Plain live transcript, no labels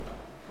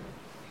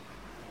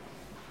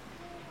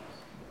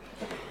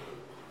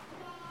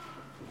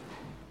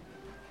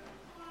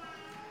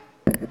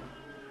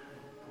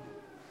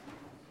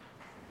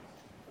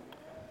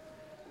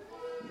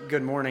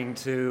good morning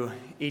to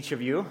each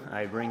of you.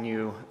 I bring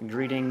you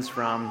greetings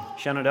from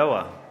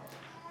Shenandoah.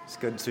 It's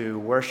good to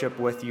worship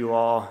with you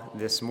all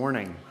this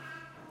morning.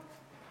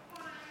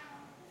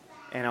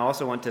 And I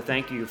also want to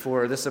thank you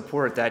for the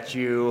support that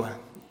you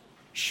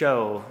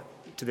show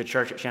to the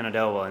church at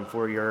Shenandoah and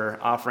for your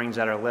offerings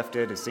that are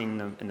lifted, as seen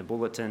in the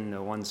bulletin,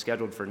 the ones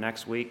scheduled for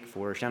next week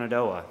for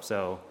Shenandoah.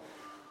 So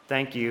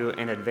thank you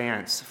in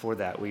advance for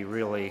that. We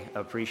really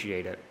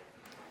appreciate it.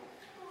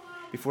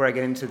 Before I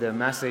get into the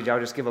message, I'll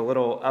just give a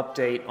little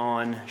update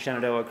on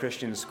Shenandoah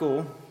Christian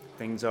School.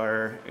 Things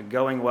are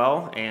going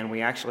well, and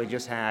we actually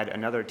just had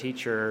another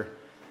teacher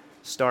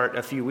start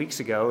a few weeks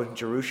ago,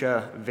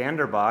 Jerusha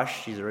Vanderbosch.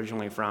 She's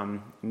originally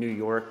from New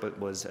York, but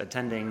was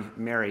attending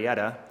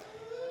Marietta.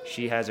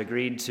 She has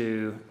agreed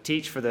to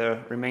teach for the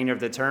remainder of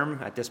the term.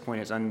 At this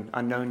point, it's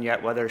unknown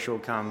yet whether she'll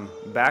come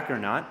back or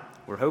not.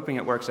 We're hoping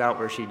it works out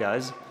where she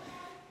does.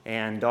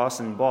 And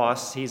Dawson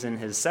Boss, he's in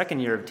his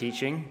second year of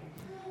teaching,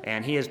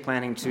 and he is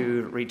planning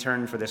to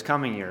return for this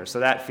coming year.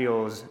 So that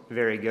feels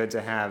very good to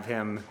have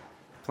him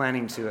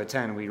planning to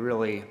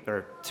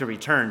to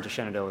return to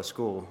Shenandoah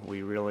School.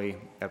 We really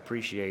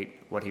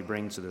appreciate what he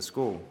brings to the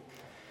school.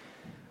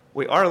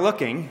 We are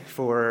looking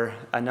for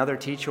another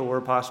teacher, or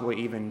possibly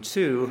even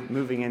two,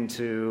 moving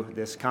into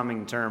this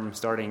coming term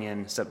starting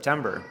in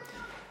September.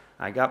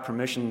 I got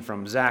permission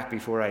from Zach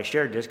before I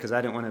shared this because I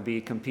didn't want to be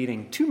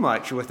competing too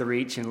much with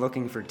Reach and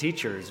looking for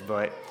teachers,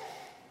 but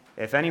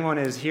if anyone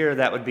is here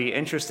that would be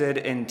interested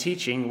in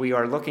teaching, we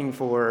are looking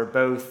for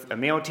both a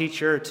male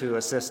teacher to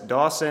assist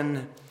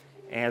Dawson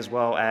as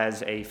well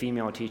as a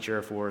female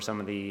teacher for some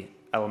of the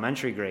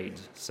elementary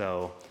grades.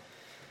 So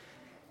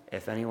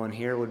if anyone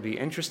here would be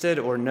interested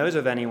or knows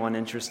of anyone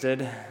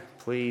interested,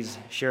 please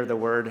share the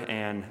word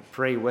and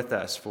pray with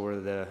us for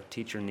the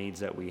teacher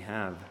needs that we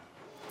have.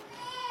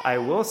 I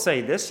will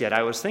say this yet.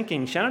 I was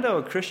thinking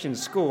Shenandoah Christian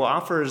School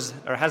offers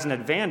or has an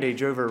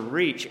advantage over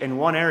Reach in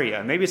one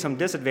area, maybe some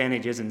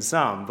disadvantages in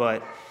some,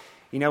 but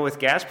with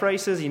gas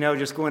prices,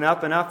 just going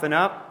up and up and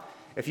up,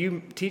 if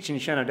you teach in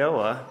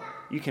Shenandoah,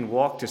 you can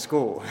walk to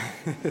school.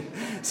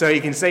 So you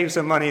can save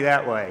some money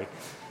that way.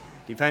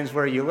 Depends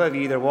where you live.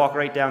 You either walk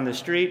right down the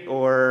street,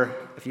 or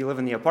if you live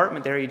in the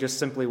apartment there, you just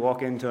simply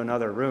walk into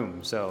another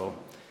room. So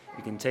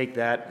you can take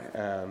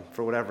that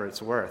for whatever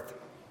it's worth.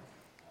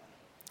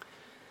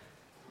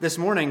 This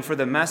morning for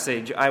the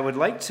message, I would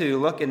like to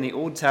look in the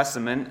Old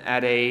Testament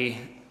at a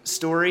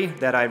story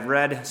that I've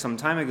read some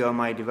time ago in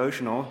my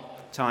devotional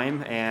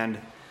time, and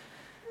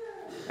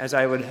as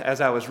I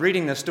was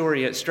reading the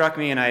story, it struck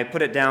me, and I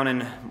put it down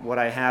in what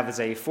I have as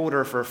a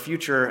folder for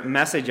future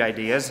message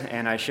ideas,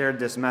 and I shared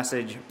this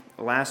message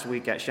last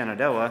week at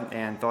Shenandoah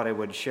and thought I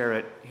would share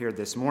it here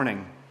this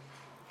morning.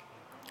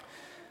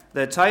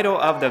 The title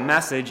of the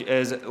message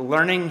is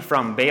Learning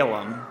from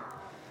Balaam.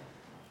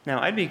 Now,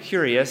 I'd be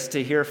curious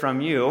to hear from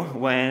you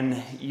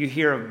when you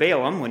hear of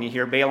Balaam, when you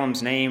hear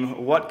Balaam's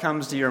name, what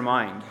comes to your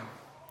mind?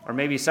 Or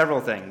maybe several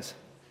things.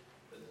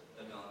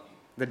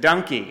 The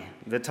donkey,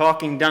 the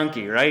talking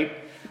donkey, right?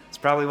 It's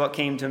probably what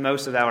came to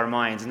most of our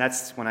minds, and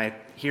that's when I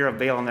hear of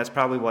Balaam, that's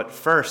probably what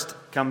first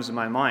comes to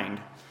my mind.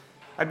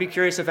 I'd be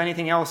curious if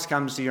anything else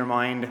comes to your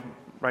mind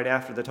right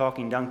after the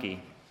talking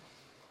donkey.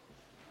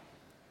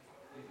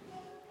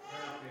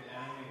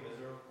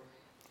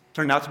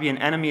 Turned out to be an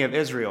enemy of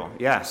Israel,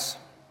 yes.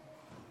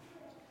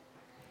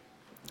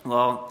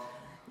 Well,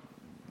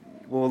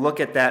 we'll look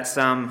at that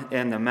some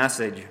in the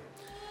message.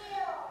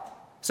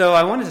 So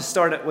I wanted to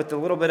start with a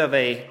little bit of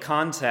a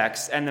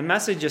context, and the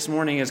message this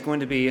morning is going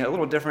to be a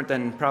little different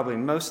than probably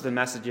most of the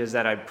messages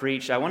that I've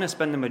preached. I want to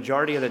spend the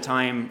majority of the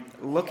time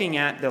looking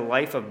at the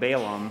life of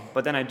Balaam,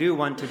 but then I do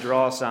want to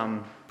draw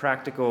some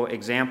practical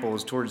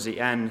examples towards the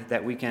end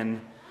that we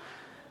can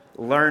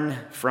learn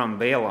from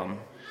Balaam.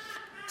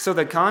 So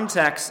the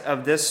context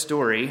of this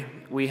story,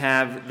 we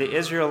have the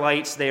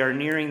Israelites. They are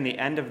nearing the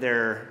end of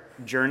their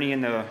journey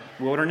in the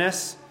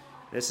wilderness.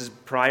 This is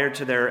prior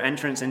to their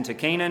entrance into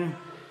Canaan.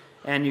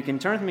 And you can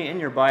turn with me in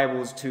your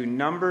Bibles to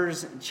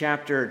Numbers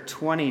chapter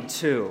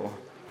 22.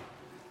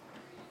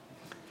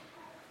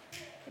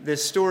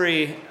 This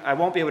story, I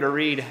won't be able to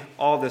read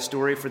all the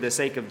story for the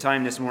sake of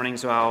time this morning,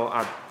 so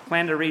I'll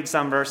plan to read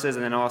some verses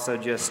and then also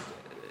just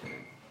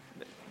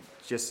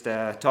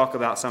talk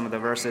about some of the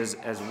verses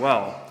as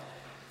well.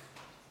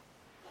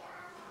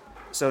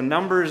 So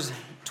Numbers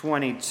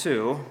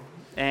 22,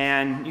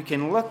 and you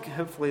can look,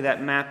 hopefully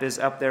that map is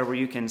up there where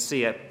you can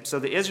see it. So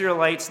the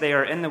Israelites, they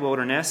are in the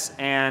wilderness,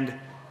 and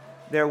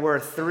there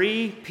were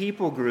three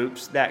people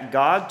groups that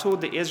God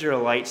told the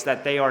Israelites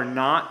that they are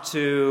not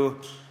to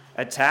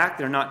attack,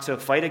 they're not to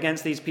fight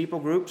against these people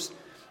groups.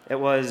 It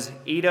was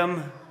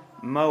Edom,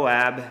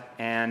 Moab,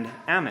 and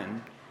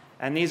Ammon.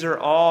 And these are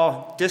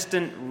all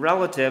distant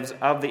relatives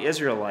of the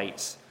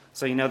Israelites.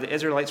 So the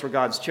Israelites were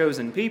God's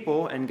chosen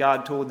people, and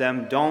God told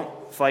them, don't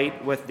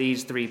fight with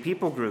these three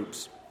people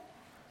groups.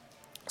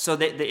 So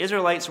the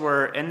Israelites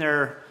were in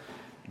their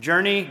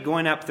journey,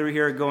 going up through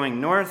here,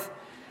 going north,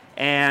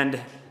 and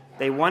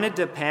they wanted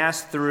to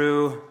pass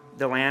through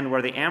the land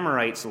where the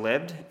Amorites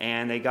lived,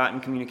 and they got in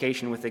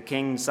communication with the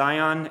king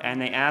Sihon, and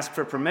they asked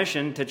for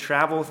permission to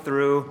travel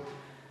through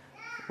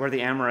where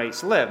the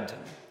Amorites lived.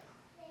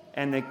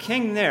 And the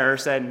king there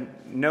said,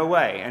 no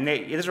way. And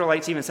the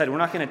Israelites even said, we're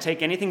not going to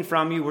take anything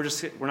from you.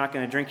 We're not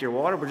going to drink your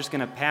water. We just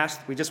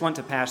want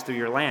to pass through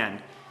your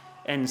land.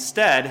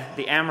 Instead,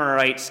 the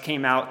Amorites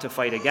came out to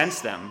fight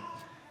against them.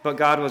 But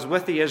God was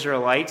with the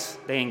Israelites.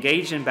 They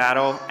engaged in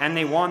battle, and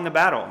they won the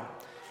battle.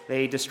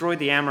 They destroyed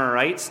the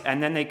Amorites,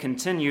 and then they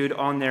continued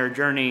on their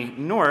journey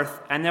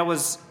north. And there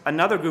was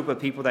another group of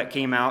people that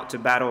came out to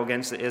battle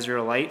against the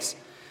Israelites.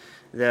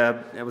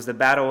 It was the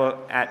battle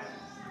at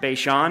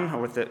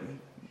Bashan,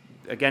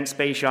 against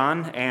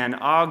Bashan, and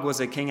Og was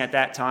a king at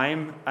that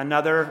time.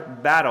 Another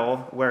battle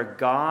where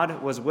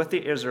God was with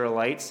the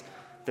Israelites.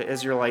 The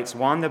Israelites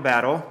won the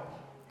battle.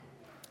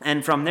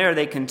 And from there,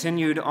 they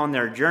continued on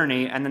their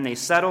journey, and then they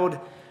settled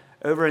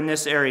over in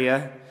this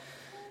area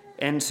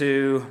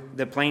into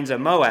the plains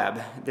of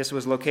Moab. This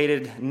was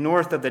located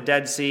north of the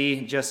Dead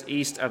Sea, just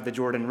east of the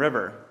Jordan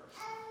River.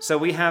 So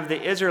we have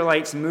the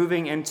Israelites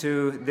moving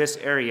into this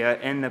area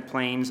in the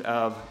plains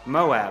of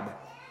Moab.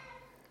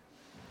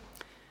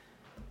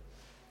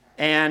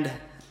 And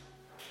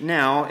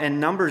now, in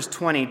Numbers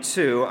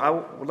 22, I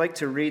would like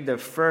to read the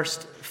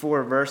first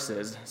 4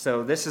 verses.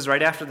 So this is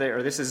right after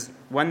this is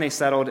when they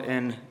settled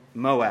in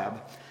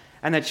Moab.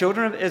 And the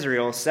children of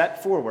Israel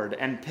set forward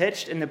and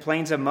pitched in the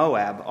plains of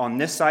Moab on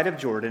this side of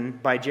Jordan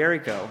by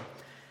Jericho.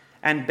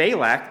 And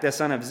Balak, the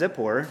son of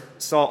Zippor,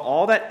 saw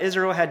all that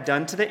Israel had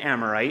done to the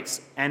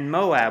Amorites, and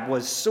Moab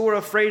was sore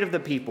afraid of the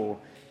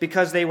people,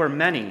 because they were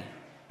many.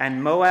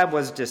 And Moab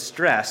was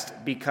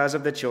distressed because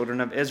of the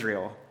children of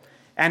Israel.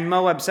 And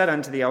Moab said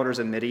unto the elders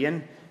of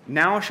Midian,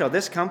 now shall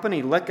this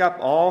company lick up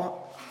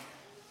all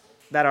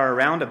that are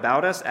around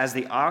about us, as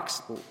the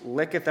ox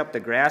licketh up the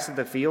grass of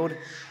the field?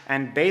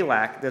 And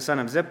Balak, the son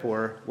of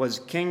Zippor, was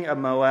king of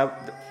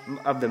Moab,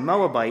 of the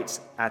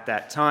Moabites at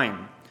that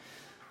time.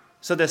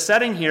 So the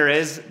setting here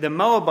is the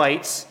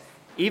Moabites,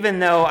 even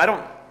though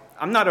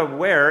I'm not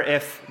aware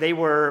if they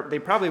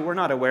probably were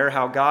not aware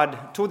how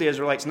God told the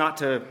Israelites not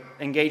to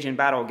engage in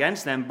battle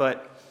against them,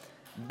 but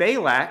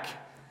Balak,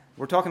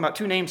 we're talking about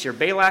 2 names here,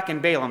 Balak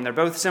and Balaam. They're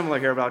both similar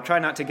here, but I'll try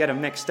not to get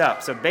them mixed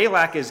up. So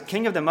Balak is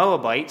king of the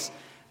Moabites.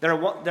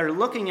 They're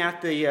looking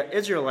at the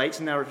Israelites,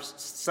 and they're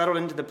settled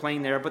into the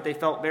plain there, but they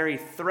felt very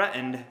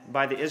threatened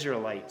by the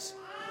Israelites.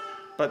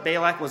 But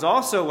Balak was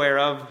also aware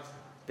of,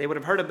 they would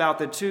have heard about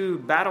the 2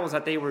 battles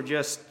that they were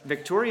just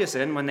victorious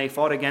in when they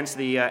fought against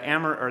the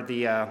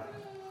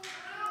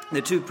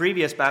the 2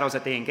 previous battles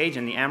that they engaged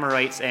in, the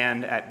Amorites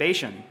and at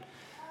Bashan.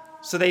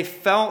 So they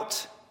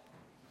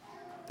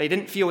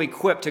didn't feel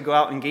equipped to go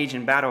out and engage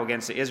in battle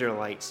against the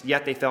Israelites,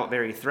 yet they felt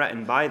very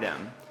threatened by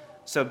them.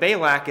 So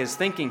Balak is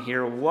thinking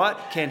here,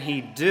 what can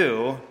he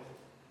do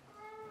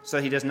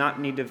so he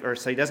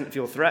doesn't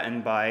feel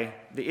threatened by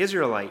the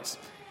Israelites?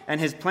 And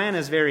his plan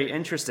is very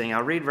interesting.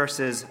 I'll read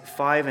verses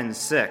 5 and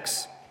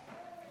 6.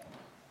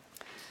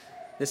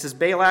 This is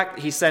Balak.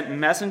 He sent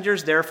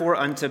messengers therefore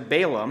unto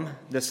Balaam,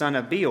 the son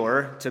of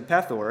Beor, to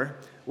Pethor,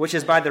 which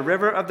is by the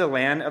river of the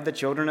land of the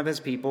children of his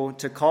people,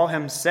 to call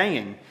him,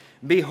 saying,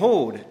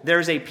 behold, there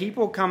is a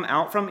people come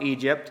out from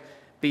Egypt.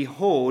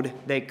 Behold,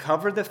 they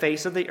cover the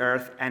face of the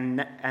earth,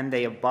 and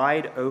they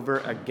abide over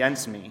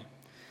against me.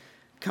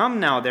 Come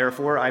now,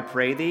 therefore, I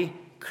pray thee,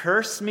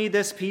 curse me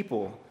this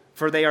people,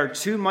 for they are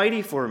too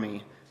mighty for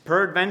me.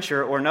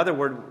 Peradventure, or another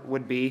word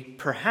would be,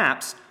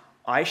 perhaps,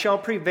 I shall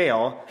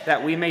prevail,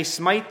 that we may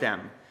smite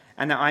them,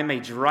 and that I may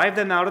drive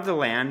them out of the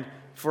land.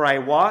 For I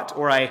wot,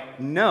 or I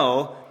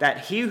know,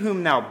 that he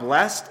whom thou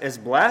blessed is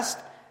blessed,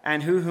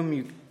 and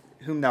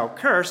whom thou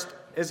cursed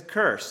is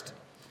cursed.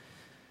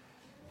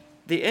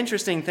 The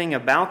interesting thing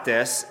about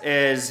this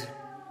is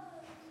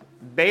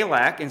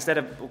Balak, instead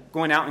of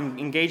going out and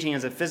engaging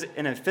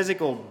in a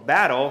physical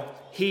battle,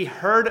 he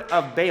heard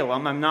of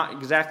Balaam. I'm not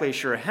exactly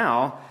sure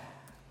how,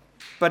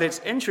 but it's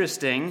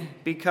interesting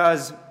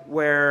because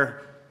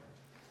where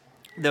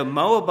the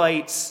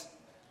Moabites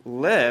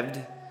lived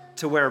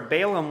to where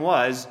Balaam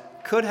was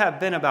could have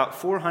been about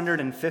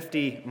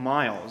 450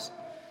 miles.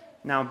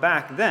 Now,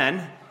 back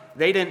then,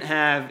 they didn't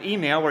have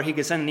email where he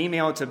could send an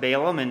email to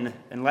Balaam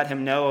and let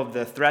him know of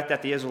the threat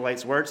that the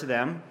Israelites were to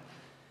them.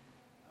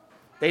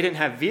 They didn't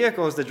have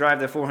vehicles to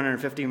drive the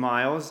 450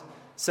 miles.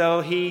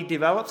 So he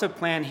develops a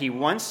plan. He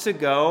wants to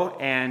go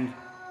and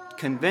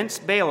convince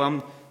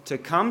Balaam to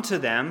come to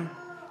them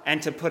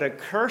and to put a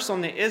curse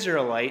on the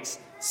Israelites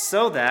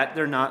so that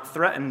they're not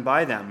threatened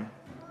by them.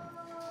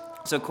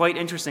 So quite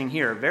interesting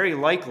here. Very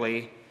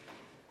likely,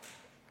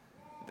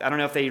 I don't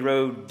know if they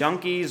rode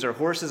donkeys or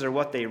horses or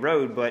what they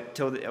rode, but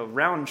a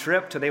round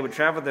trip till they would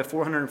travel the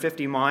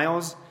 450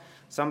 miles.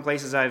 Some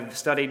places I've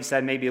studied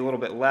said maybe a little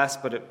bit less,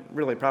 but it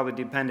really probably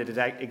depended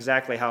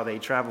exactly how they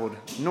traveled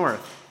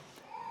north.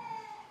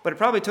 But it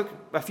probably took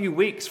a few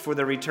weeks for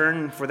the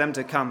return for them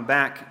to come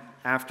back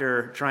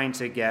after trying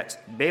to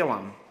get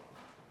Balaam.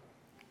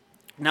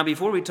 Now,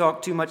 before we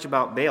talk too much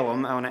about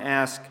Balaam, I want to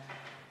ask,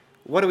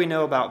 what do we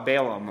know about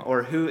Balaam,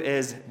 or who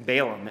is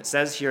Balaam? It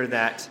says here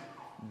that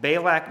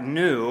Balak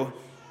knew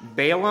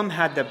Balaam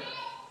had the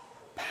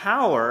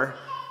power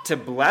to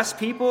bless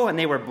people, and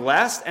they were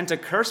blessed, and to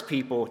curse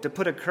people, to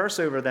put a curse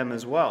over them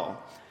as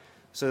well.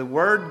 So the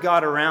word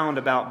got around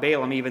about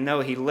Balaam, even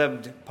though he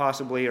lived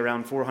possibly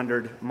around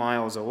 400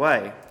 miles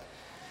away.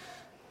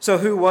 So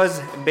who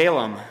was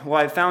Balaam?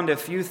 Well, I found a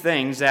few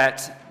things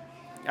that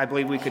I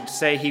believe we could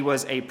say he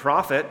was a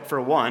prophet, for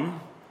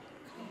one.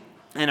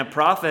 And a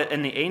prophet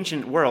in the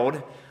ancient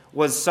world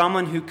was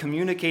someone who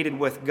communicated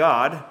with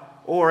God,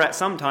 or at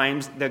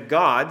sometimes the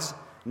gods,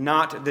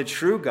 not the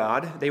true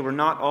God. They were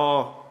not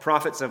all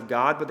prophets of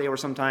God, but they were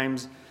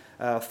sometimes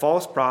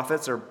false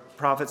prophets or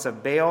prophets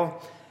of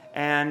Baal.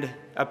 And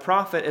a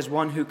prophet is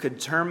one who could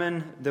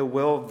determine the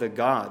will of the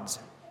gods.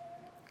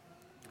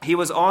 He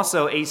was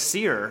also a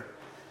seer.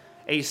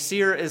 A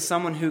seer is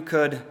someone who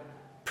could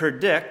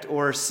predict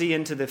or see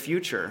into the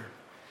future.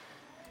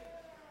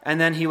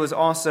 And then he was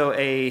also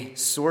a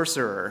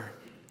sorcerer.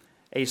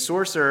 A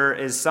sorcerer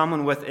is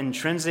someone with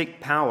intrinsic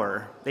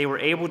power. They were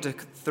able to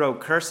throw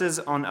curses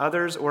on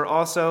others, or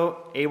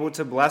also able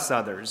to bless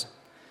others.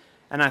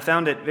 And I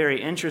found it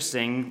very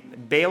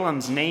interesting.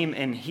 Balaam's name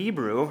in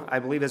Hebrew, I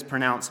believe, is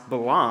pronounced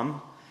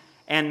Balaam,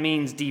 and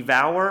means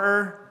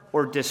devourer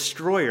or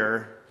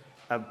destroyer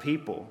of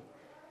people.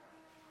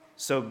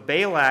 So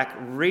Balak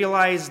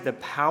realized the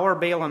power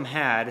Balaam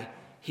had.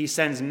 He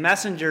sends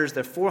messengers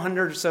the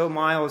 400 or so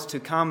miles to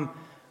come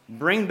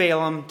bring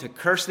Balaam to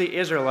curse the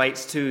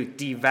Israelites, to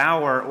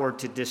devour or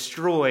to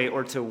destroy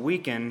or to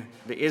weaken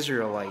the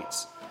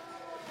Israelites.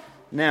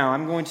 Now,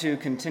 I'm going to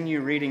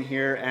continue reading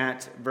here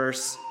at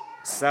verse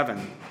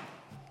 7.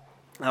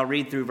 I'll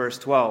read through verse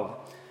 12.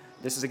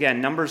 This is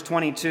again Numbers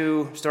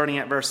 22, starting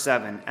at verse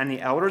 7. And the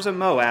elders of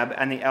Moab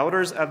and the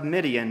elders of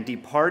Midian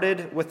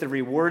departed with the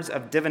rewards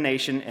of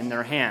divination in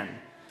their hand.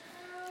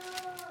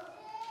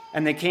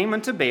 And they came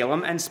unto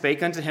Balaam and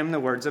spake unto him the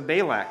words of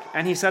Balak.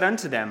 And he said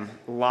unto them,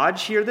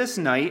 Lodge here this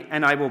night,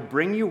 and I will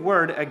bring you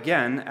word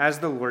again, as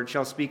the Lord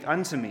shall speak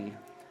unto me.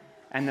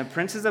 And the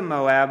princes of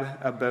Moab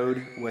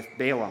abode with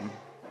Balaam.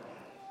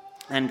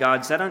 And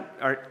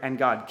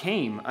God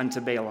came unto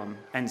Balaam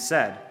and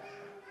said,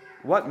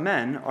 What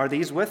men are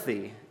these with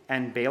thee?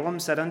 And Balaam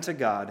said unto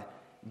God,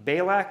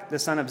 Balak the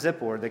son of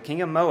Zippor, the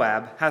king of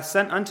Moab, hath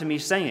sent unto me,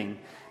 saying,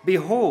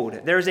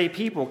 Behold, there is a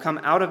people come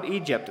out of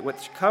Egypt,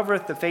 which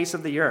covereth the face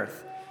of the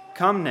earth.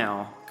 Come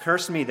now,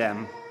 curse me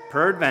them.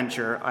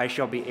 Peradventure I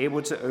shall be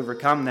able to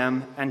overcome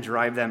them and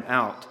drive them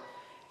out.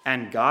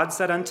 And God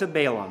said unto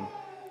Balaam,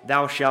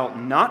 Thou shalt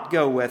not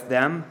go with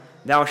them.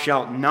 Thou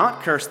shalt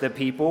not curse the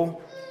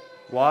people.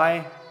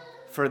 Why?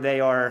 For they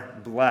are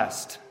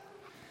blessed.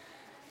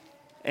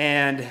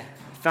 And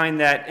find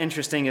that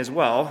interesting as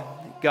well.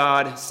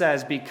 God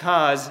says,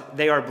 because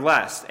they are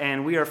blessed.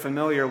 And we are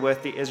familiar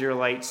with the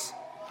Israelites,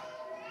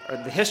 or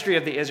the history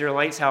of the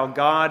Israelites, how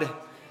God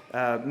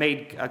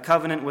made a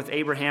covenant with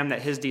Abraham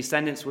that his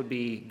descendants would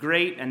be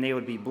great and they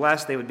would be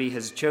blessed. They would be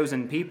his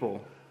chosen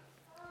people.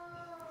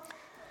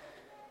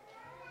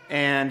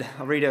 And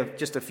I'll read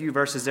just a few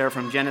verses there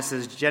from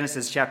Genesis.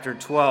 Genesis chapter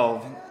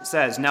 12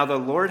 says, Now the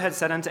Lord had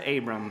said unto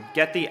Abram,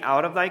 Get thee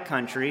out of thy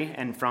country,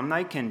 and from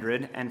thy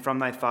kindred, and from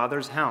thy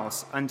father's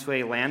house, unto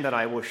a land that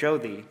I will show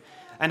thee.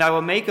 And I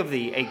will make of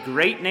thee a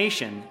great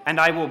nation, and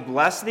I will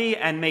bless thee,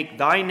 and make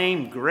thy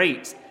name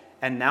great,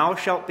 and thou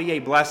shalt be a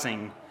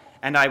blessing.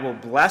 And I will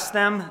bless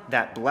them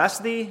that bless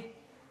thee,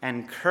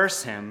 and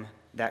curse him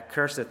that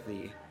curseth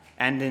thee.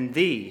 And in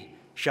thee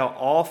shall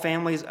all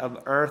families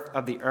of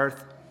the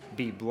earth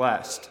be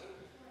blessed.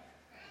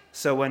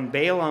 So when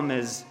Balaam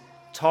is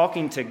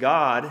talking to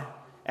God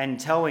and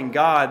telling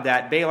God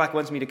that Balak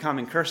wants me to come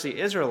and curse the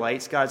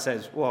Israelites, God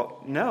says,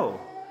 well, no,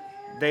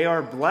 they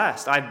are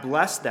blessed. I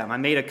blessed them. I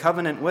made a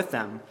covenant with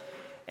them.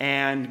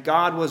 And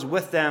God was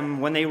with them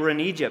when they were in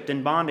Egypt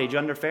in bondage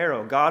under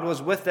Pharaoh. God was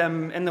with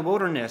them in the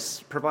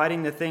wilderness,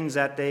 providing the things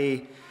that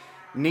they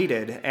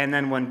needed. And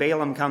then when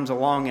Balaam comes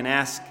along and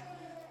asks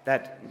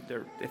that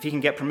if he can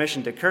get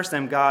permission to curse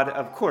them, God,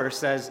 of course,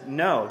 says,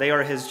 no, they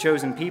are his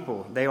chosen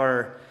people. They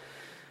are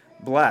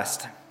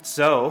blessed.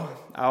 So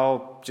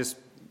I'll just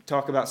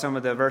talk about some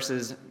of the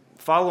verses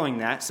following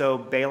that. So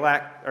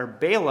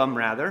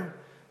Balaam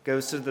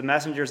goes to the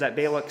messengers that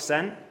Balak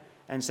sent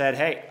and said,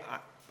 hey,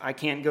 I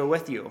can't go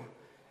with you.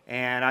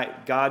 And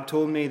God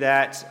told me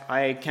that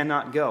I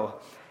cannot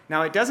go.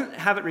 Now, it doesn't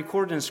have it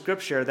recorded in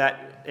Scripture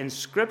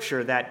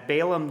that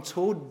Balaam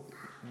told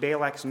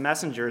Balak's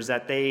messengers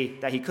that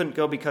he couldn't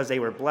go because they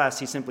were blessed.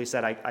 He simply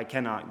said, I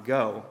cannot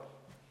go.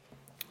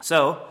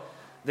 So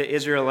the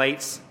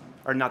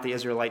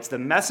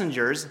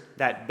messengers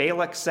that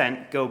Balak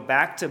sent go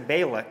back to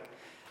Balak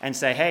and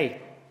say, hey,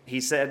 he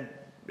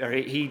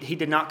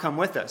did not come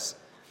with us.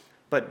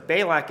 But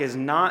Balak is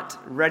not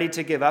ready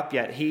to give up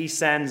yet. He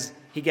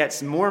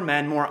gets more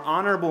men, more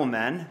honorable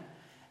men,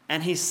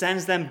 and he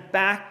sends them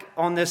back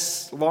on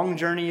this long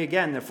journey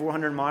again, the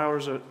 400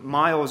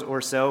 miles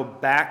or so,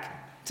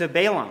 back to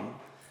Balaam.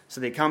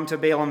 So they come to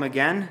Balaam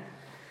again,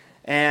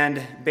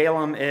 and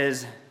Balaam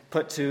is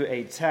put to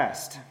a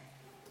test.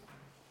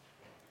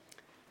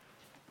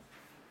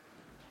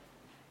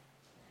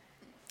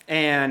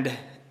 And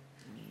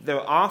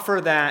the offer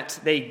that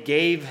they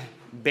gave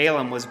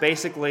Balaam was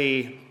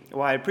basically,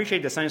 well, I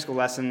appreciate the Sunday school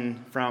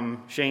lesson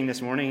from Shane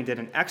this morning. He did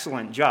an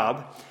excellent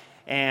job.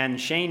 And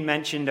Shane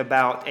mentioned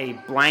about a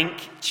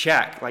blank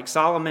check, like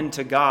Solomon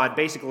to God.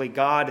 Basically,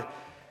 God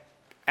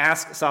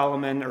asked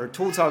Solomon, or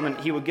told Solomon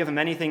he would give him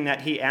anything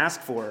that he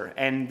asked for.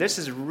 And this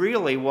is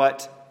really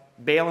what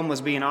Balaam was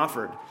being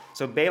offered.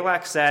 So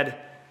Balak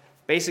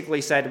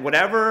basically said,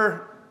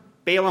 whatever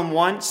Balaam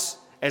wants,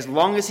 as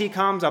long as he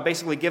comes, I'll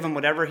basically give him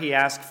whatever he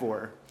asked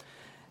for.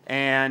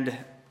 And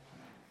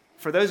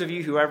for those of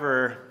you who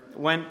ever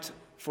went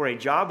for a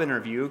job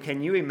interview,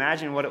 can you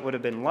imagine what it would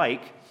have been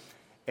like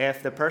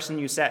if the person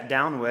you sat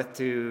down with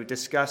to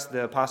discuss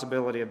the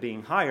possibility of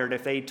being hired,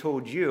 if they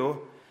told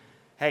you,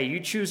 hey, you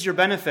choose your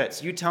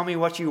benefits, you tell me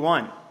what you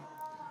want.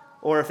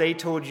 Or if they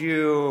told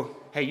you,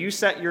 hey, you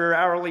set your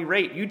hourly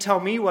rate, you tell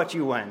me what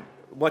you want.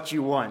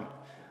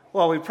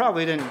 Well, we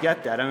probably didn't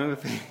get that. I mean,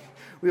 if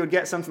we would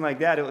get something like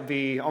that, it would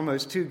be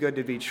almost too good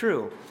to be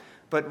true.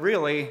 But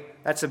really,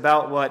 that's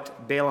about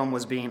what Balaam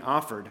was being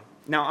offered.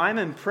 Now, I'm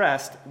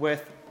impressed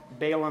with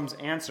Balaam's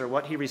answer,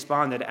 what he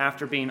responded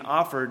after being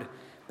offered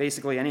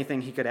basically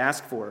anything he could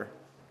ask for.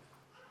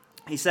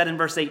 He said in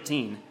verse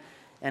 18,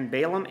 "And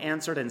Balaam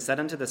answered and said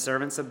unto the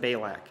servants of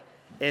Balak,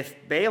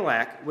 If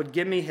Balak would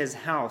give me his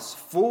house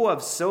full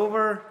of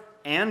silver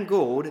and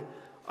gold,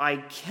 I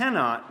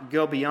cannot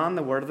go beyond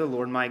the word of the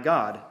Lord my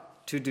God,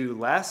 to do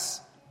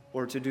less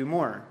or to do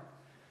more."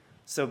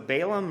 So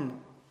Balaam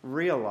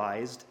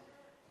realized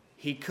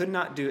he could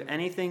not do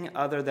anything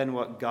other than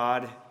what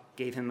God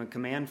gave him a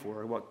command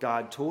for, what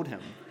God told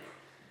him.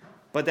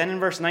 But then in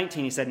verse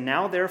 19 he said,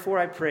 "Now therefore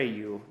I pray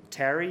you,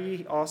 tarry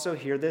ye also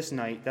here this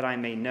night, that I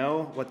may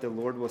know what the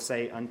Lord will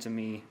say unto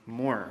me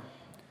more."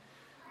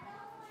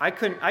 I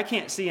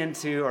can't see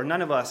into, or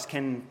none of us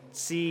can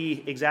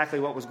see exactly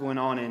what was going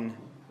on in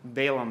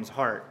Balaam's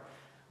heart.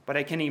 But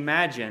I can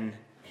imagine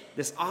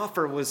this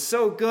offer was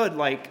so good,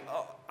 like,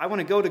 oh, I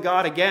want to go to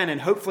God again, and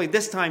hopefully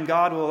this time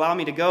God will allow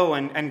me to go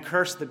and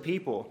curse the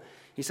people.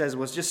 He says,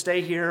 well, just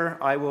stay here,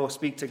 I will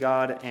speak to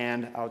God,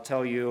 and I'll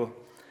tell you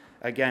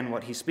again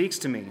what he speaks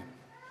to me.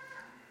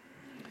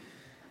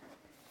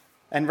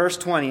 And verse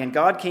 20, "And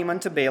God came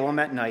unto Balaam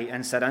at night,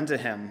 and said unto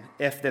him,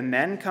 If the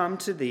men come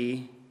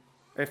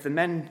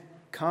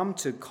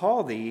to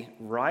call thee,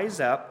 rise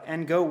up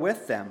and go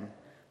with them.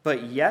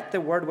 But yet the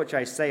word which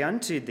I say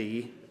unto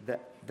thee,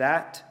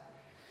 that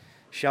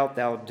shalt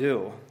thou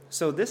do."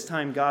 So this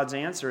time God's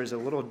answer is a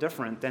little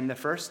different than the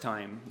first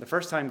time. The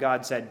first time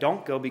God said,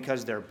 don't go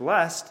because they're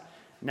blessed.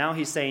 Now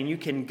he's saying, you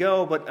can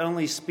go, but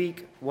only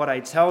speak what I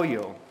tell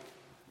you.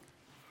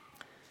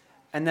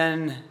 And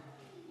then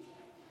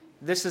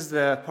this is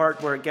the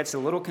part where it gets a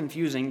little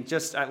confusing,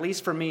 just at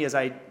least for me as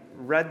I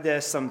read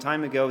this some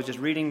time ago, just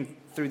reading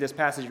through this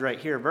passage right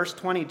here. Verse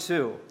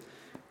 22,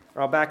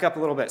 or I'll back up a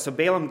little bit. So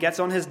Balaam gets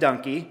on his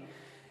donkey,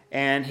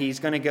 and he's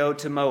going to go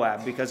to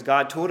Moab because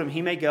God told him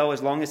he may go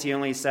as long as he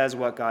only says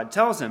what God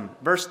tells him.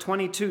 Verse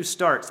 22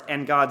 starts,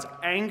 "And God's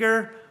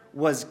anger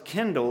was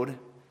kindled."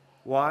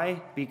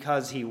 Why?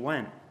 Because he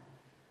went.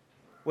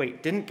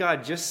 Wait, didn't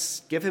God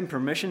just give him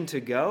permission to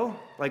go?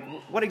 Like,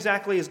 what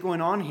exactly is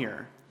going on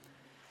here?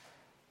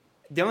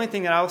 The only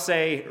thing that I'll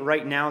say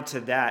right now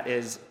to that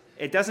is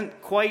it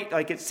doesn't quite,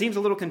 like, it seems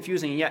a little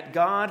confusing, yet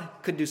God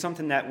could do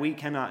something that we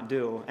cannot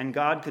do. And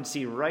God could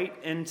see right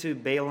into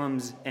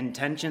Balaam's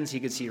intentions. He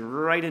could see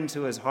right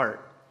into his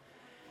heart.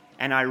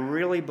 And I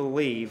really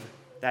believe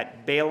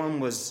that Balaam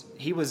was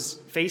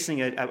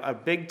facing a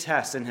big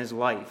test in his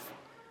life.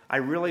 I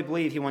really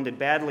believe he wanted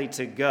badly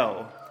to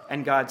go.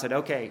 And God said,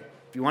 okay,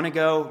 if you want to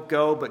go,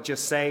 go, but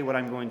just say what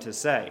I'm going to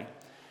say.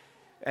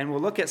 And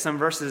we'll look at some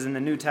verses in the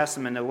New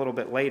Testament a little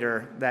bit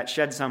later that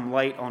shed some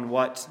light on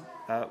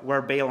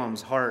where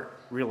Balaam's heart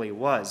really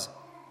was.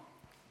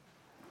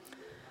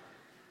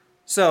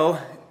 So,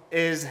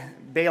 is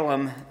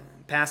Balaam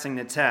passing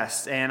the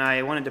test? And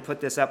I wanted to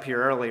put this up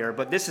here earlier,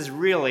 but this is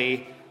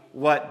really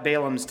what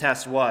Balaam's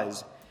test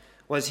was.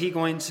 Was he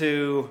going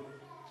to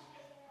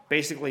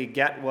basically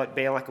get what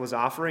Balak was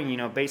offering? You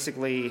know,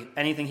 basically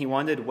anything he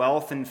wanted,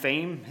 wealth and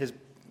fame, his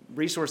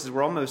resources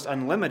were almost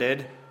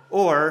unlimited,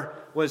 or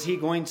was he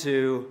going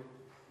to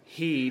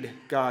heed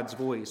God's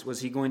voice? Was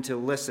he going to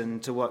listen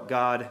to what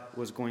God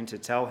was going to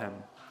tell him?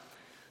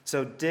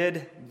 So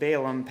did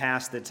Balaam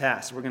pass the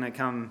test?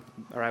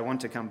 I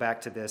want to come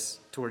back to this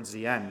towards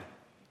the end.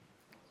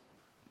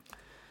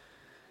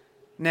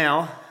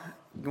 Now,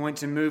 going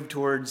to move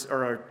towards,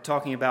 or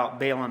talking about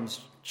Balaam's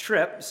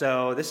trip.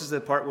 So this is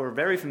the part we're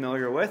very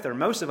familiar with, or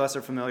most of us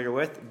are familiar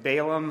with,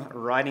 Balaam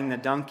riding the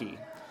donkey.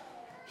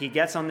 He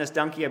gets on this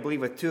donkey, I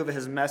believe, with two of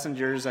his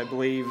messengers, I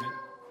believe,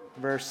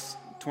 verse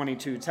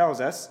 22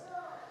 tells us.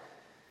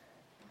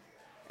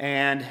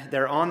 And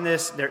they're on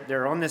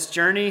this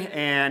journey,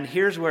 and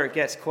here's where it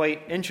gets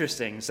quite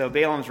interesting. So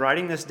Balaam's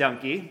riding this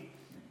donkey,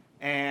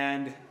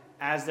 and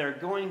as they're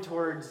going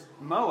towards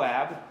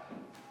Moab,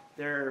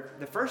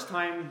 the first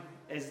time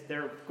is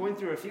they're going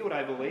through a field,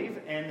 I believe,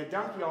 and the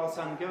donkey all of a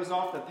sudden goes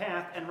off the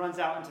path and runs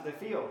out into the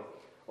field.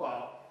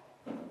 Well,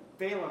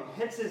 Balaam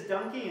hits his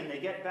donkey and they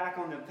get back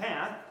on the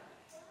path.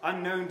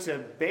 Unknown to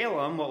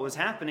Balaam what was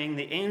happening,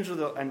 an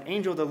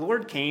angel of the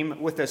Lord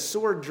came with a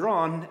sword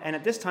drawn, and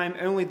at this time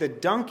only the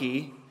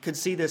donkey could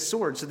see this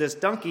sword. So this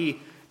donkey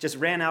just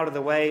ran out of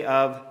the way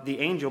of the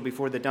angel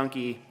before the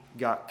donkey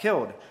got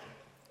killed.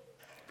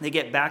 They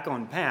get back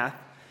on path,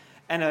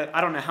 and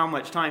I don't know how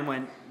much time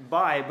went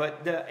by,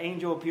 but the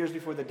angel appears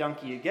before the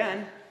donkey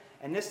again,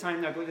 and this time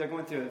they're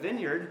going through a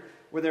vineyard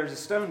where there's a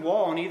stone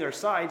wall on either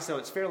side, so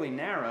it's fairly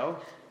narrow.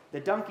 The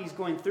donkey's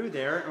going through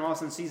there, and all of a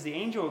sudden sees the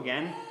angel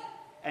again,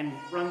 and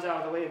runs out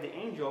of the way of the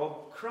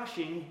angel,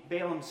 crushing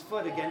Balaam's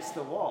foot against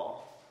the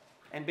wall.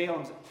 And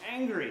Balaam's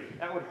angry.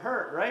 That would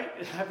hurt, right?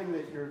 Having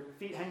your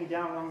feet hanging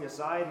down along the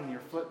side and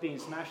your foot being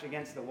smashed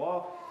against the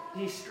wall.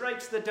 He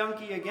strikes the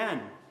donkey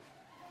again.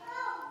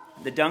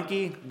 The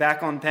donkey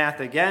back on path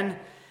again,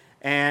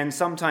 and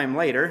sometime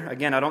later,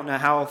 again, I don't know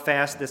how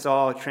fast this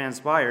all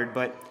transpired,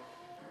 but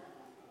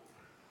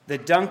the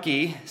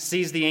donkey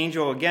sees the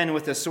angel again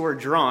with the sword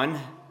drawn,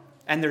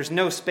 and there's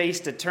no space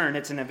to turn.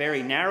 It's in a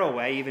very narrow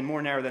way, even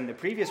more narrow than the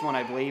previous one,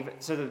 I believe.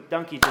 So the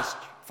donkey just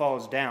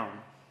falls down.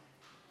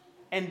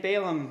 And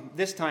Balaam,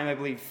 this time, I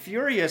believe,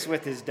 furious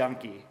with his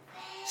donkey,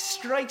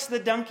 strikes the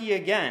donkey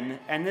again.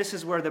 And this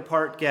is where the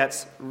part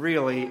gets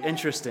really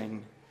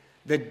interesting.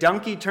 The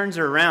donkey turns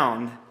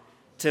around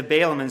to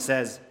Balaam and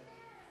says,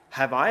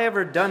 "Have I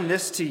ever done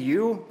this to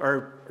you?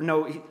 Or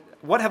no,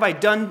 what have I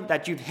done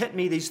that you've hit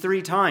me these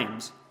 3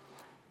 times?"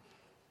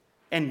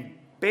 And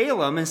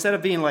Balaam, instead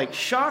of being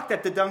shocked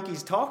that the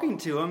donkey's talking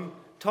to him,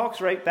 talks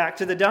right back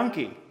to the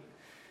donkey.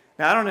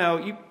 Now, I don't know,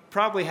 you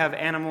probably have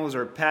animals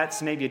or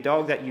pets, maybe a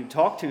dog that you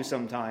talk to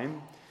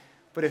sometime.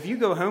 But if you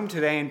go home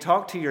today and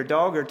talk to your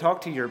dog or talk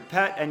to your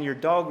pet and your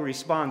dog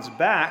responds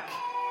back,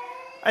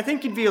 I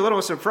think you'd be a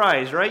little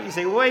surprised, right? You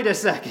say, wait a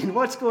second,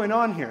 what's going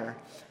on here?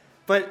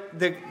 But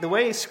the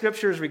way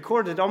Scripture is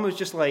recorded, almost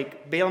just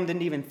like Balaam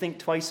didn't even think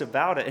twice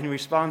about it and he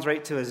responds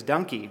right to his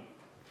donkey.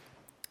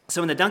 So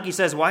when the donkey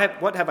says,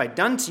 "What have I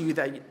done to you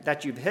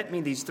that you've hit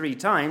me these 3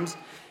 times?"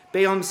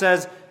 Balaam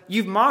says,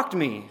 "You've mocked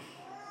me.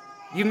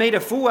 You made a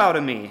fool out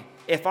of me.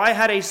 If I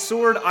had a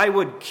sword, I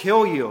would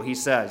kill you," he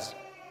says.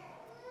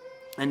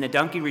 And the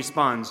donkey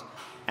responds,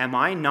 "Am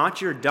I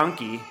not your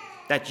donkey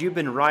that you've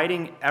been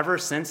riding ever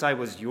since I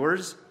was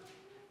yours?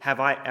 Have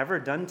I ever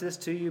done this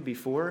to you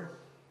before?"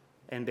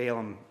 And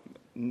Balaam,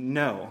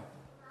 "No."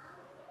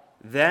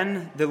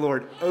 Then the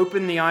Lord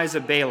opened the eyes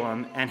of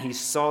Balaam, and he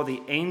saw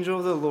the angel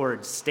of the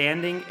Lord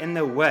standing in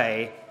the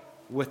way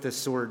with the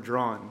sword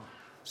drawn.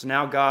 So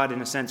now God, in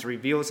a sense,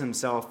 reveals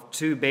himself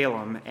to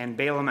Balaam, and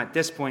Balaam at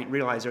this point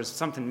realizes there's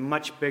something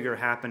much bigger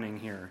happening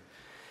here.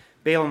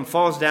 Balaam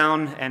falls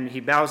down, and he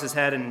bows his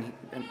head and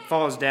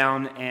falls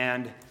down,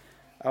 and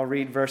I'll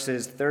read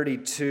verses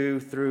 32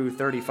 through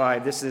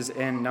 35. This is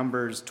in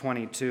Numbers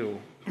 22.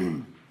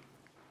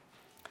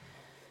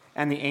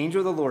 And the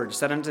angel of the Lord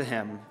said unto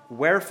him,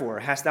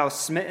 "Wherefore hast thou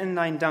smitten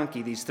thine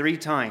donkey these 3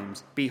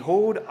 times?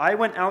 Behold, I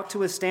went out to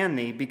withstand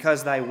thee,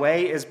 because thy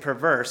way is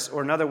perverse,"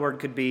 or another word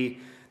could be,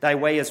 "thy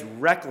way is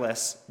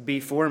reckless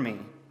before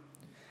me.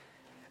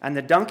 And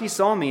the donkey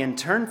saw me and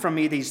turned from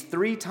me these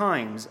 3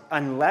 times.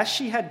 Unless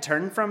she had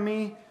turned from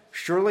me,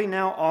 surely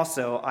now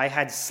also I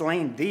had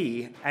slain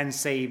thee and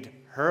saved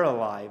her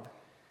alive."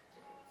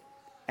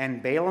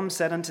 And Balaam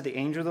said unto the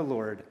angel of the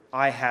Lord,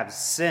 "I have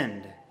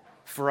sinned,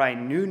 for I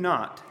knew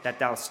not that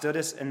thou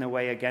stoodest in the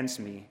way against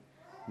me.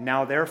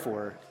 Now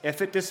therefore,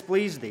 if it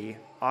displease thee,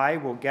 I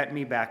will get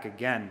me back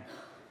again."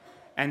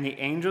 And the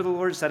angel of the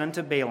Lord said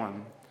unto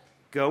Balaam,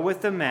 "Go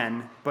with the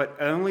men, but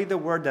only the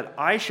word that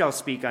I shall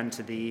speak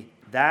unto thee,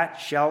 that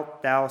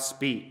shalt thou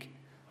speak."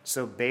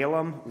 So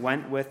Balaam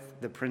went with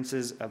the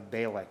princes of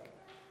Balak.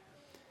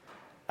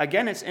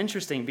 Again, it's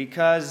interesting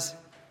because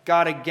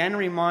God again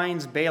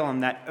reminds Balaam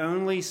that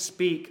only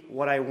speak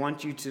what I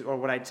want you to, or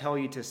what I tell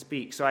you to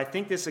speak. So I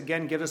think this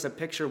again gives us a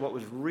picture of what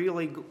was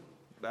really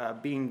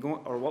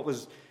what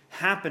was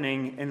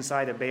happening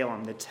inside of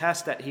Balaam, the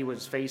test that he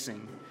was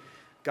facing.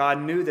 God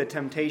knew the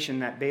temptation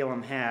that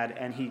Balaam had,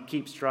 and he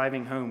keeps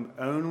driving home,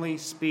 "Only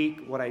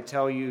speak what I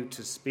tell you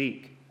to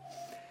speak."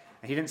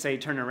 And he didn't say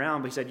turn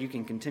around, but he said you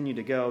can continue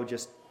to go,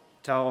 just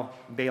tell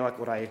Balak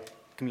what I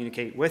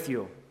communicate with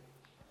you.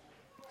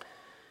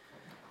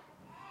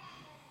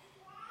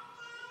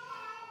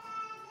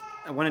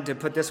 I wanted to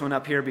put this one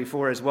up here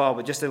before as well,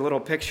 but just a little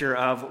picture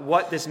of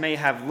what this may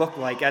have looked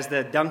like as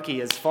the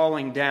donkey is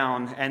falling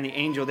down and the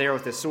angel there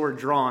with the sword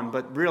drawn.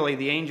 But really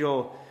the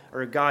angel,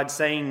 or God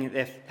saying,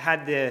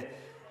 had the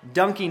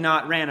donkey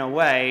not ran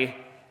away,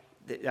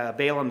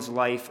 Balaam's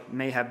life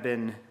may have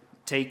been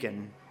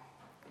taken.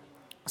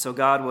 So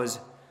God was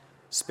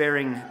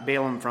sparing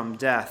Balaam from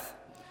death.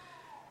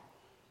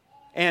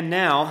 And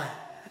now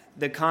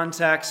the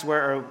context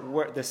where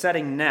the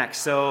setting next.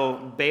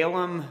 So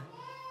Balaam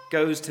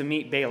goes to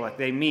meet Balak.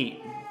 They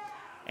meet.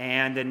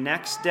 And the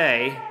next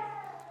day,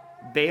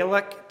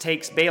 Balak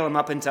takes Balaam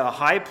up into a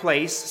high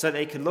place so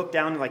they could look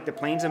down like the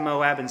plains of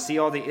Moab and see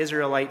all the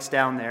Israelites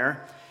down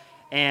there.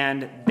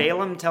 And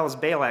Balaam tells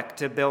Balak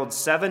to build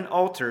 7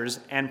 altars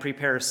and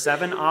prepare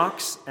 7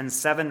 ox and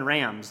 7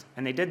 rams.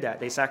 And they did that.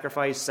 They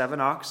sacrificed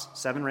 7 ox,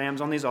 7 rams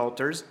on these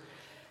altars.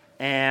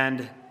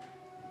 And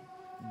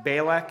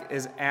Balak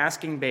is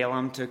asking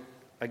Balaam to,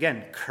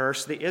 again,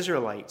 curse the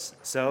Israelites.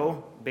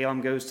 So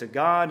Balaam goes to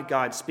God.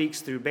 God speaks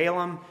through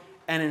Balaam.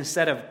 And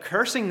instead of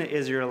cursing the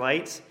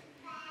Israelites,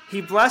 he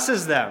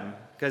blesses them,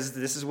 because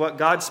this is what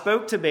God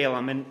spoke to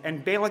Balaam.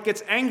 And Balak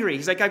gets angry.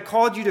 He's like, I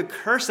called you to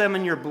curse them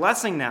and you're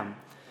blessing them.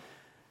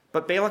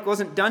 But Balak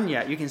wasn't done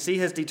yet. You can see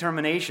his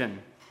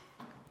determination.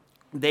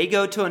 They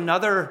go to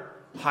another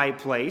high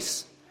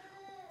place,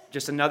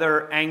 just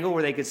another angle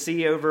where they could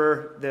see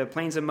over the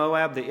plains of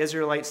Moab. The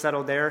Israelites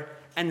settled there.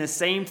 And the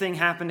same thing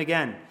happened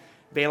again.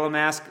 Balaam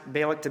asked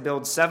Balak to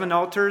build 7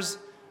 altars.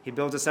 He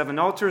builds the 7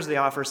 altars. They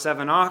offer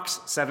 7 ox,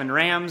 7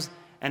 rams.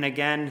 And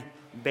again,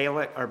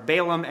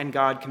 Balaam and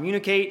God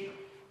communicate.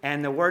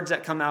 And the words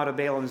that come out of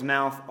Balaam's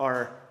mouth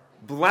are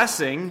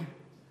blessing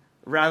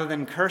rather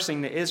than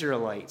cursing the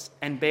Israelites.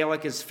 And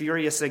Balak is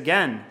furious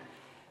again.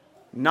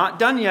 Not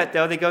done yet,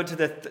 though. They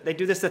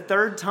do this the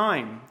 3rd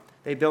time.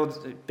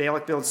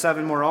 Balak builds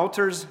 7 more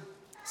altars.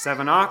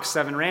 7 ox,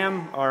 7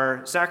 ram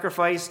are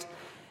sacrificed.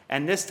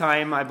 And this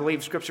time, I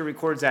believe Scripture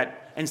records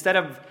that instead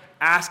of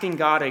asking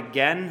God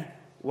again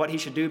what he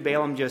should do,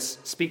 Balaam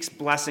just speaks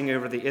blessing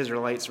over the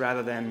Israelites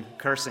rather than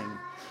cursing.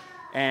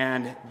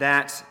 And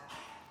that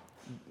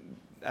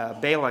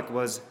Balak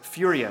was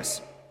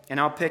furious. And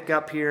I'll pick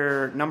up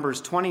here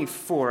Numbers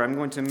 24. I'm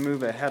going to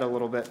move ahead a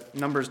little bit.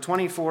 Numbers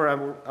 24,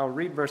 I'll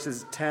read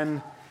verses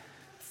 10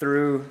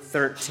 through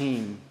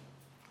 13.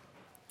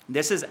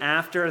 This is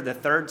after the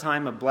 3rd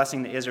time of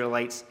blessing the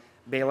Israelites.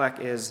 Balak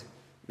is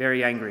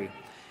very angry.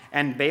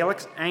 And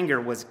Balak's anger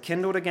was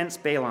kindled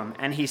against Balaam,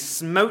 and he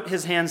smote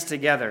his hands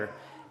together.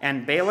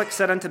 And Balak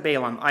said unto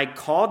Balaam, I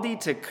called thee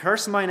to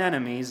curse mine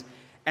enemies,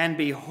 and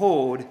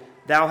behold,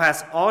 thou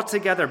hast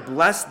altogether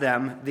blessed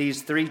them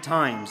these 3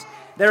 times.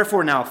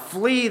 Therefore now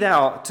flee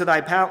thou to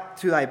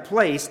thy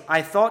place.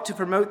 I thought to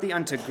promote thee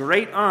unto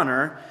great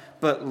honor,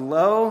 but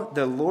lo,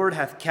 the Lord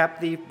hath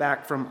kept thee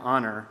back from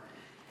honor.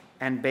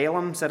 And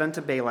Balaam said unto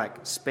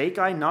Balak, Spake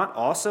I not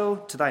also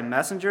to thy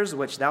messengers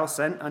which thou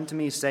sent unto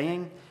me,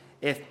 saying,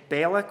 If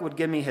Balak would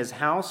give me his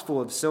house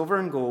full of silver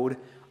and gold,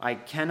 I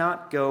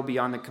cannot go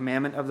beyond the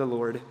commandment of the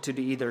Lord to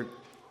do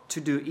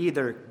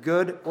either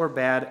good or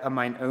bad of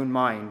mine own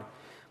mind.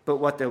 But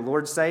what the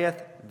Lord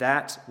saith,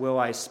 that will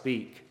I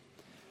speak.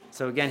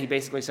 So again, he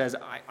basically says,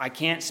 I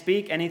can't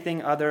speak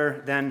anything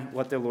other than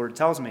what the Lord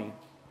tells me.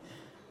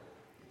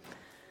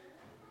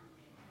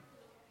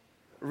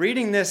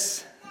 Reading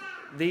these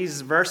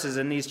verses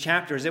in these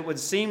chapters, it would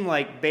seem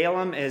like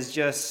Balaam is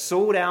just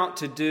sold out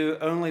to do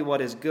only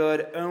what is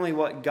good, only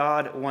what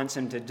God wants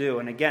him to do.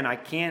 And again,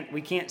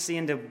 we can't see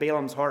into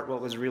Balaam's heart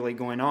what was really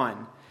going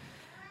on.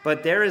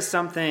 But there is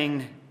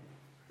something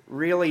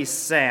really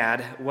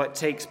sad what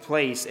takes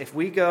place. If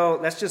we go,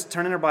 let's just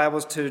turn in our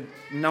Bibles to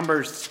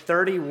Numbers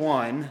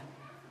 31.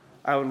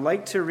 I would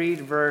like to read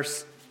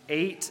verse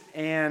 8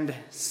 and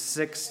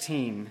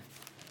 16.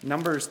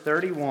 Numbers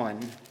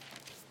 31.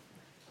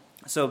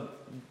 So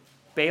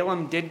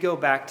Balaam did go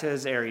back to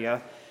his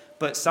area,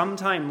 but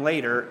sometime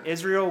later,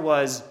 Israel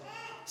was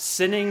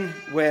sinning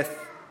with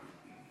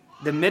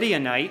the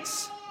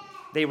Midianites.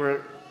 They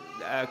were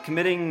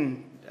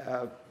committing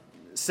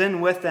sin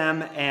with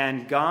them,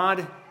 and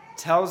God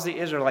tells the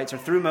Israelites, or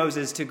through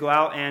Moses, to go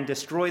out and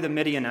destroy the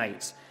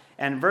Midianites.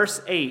 And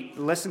verse 8,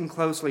 listen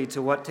closely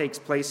to what takes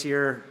place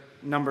here,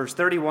 Numbers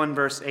 31,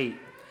 verse 8.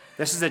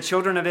 This is the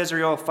children of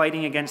Israel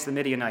fighting against the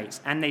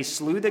Midianites. And they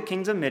slew the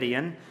kings of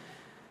Midian,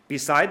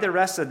 beside the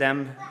rest of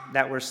them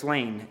that were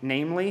slain,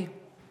 namely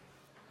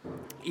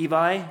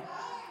Evi,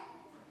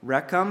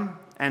 Rechem,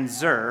 and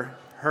Zur,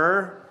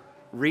 Hur,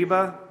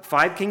 Reba,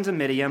 5 kings of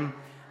Midian,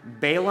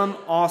 Balaam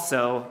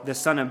also, the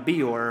son of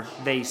Beor,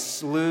 they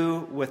slew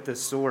with the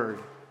sword.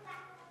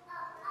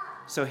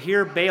 So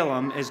here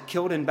Balaam is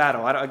killed in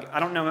battle. I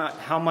don't know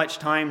how much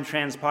time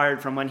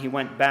transpired from when he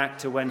went back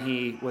to when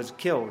he was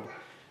killed.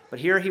 But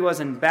here he was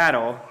in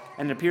battle,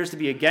 and it appears to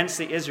be against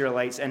the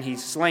Israelites, and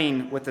he's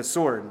slain with the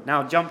sword.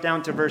 Now jump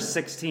down to verse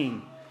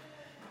 16.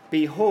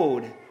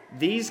 Behold,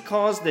 these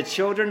caused the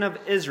children of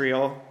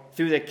Israel,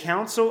 through the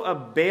counsel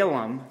of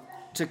Balaam,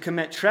 to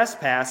commit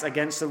trespass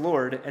against the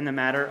Lord in the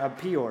matter of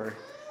Peor.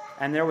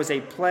 And there was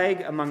a plague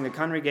among the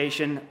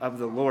congregation of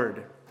the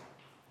Lord.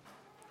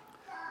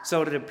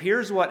 So it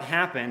appears what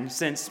happened,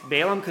 since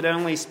Balaam could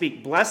only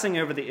speak blessing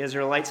over the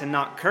Israelites and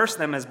not curse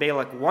them as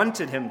Balak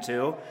wanted him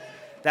to,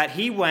 that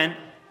he went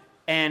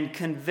and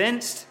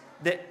convinced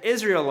the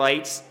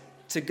Israelites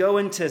to go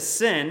into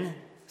sin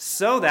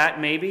so that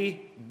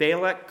maybe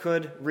Balak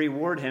could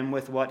reward him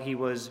with what he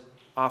was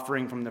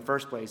offering from the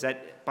first place.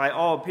 That, by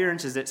all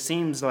appearances, it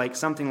seems like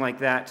something like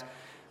that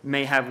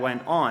may have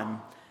went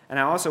on. And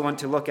I also want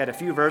to look at a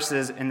few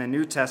verses in the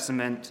New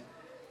Testament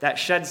that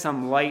shed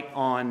some light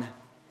on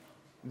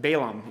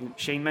Balaam.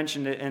 Shane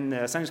mentioned it in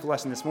the Sunday school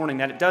lesson this morning,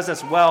 that it does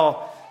us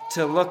well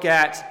to look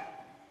at,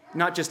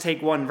 not just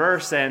take one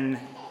verse and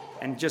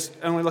and just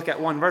only look at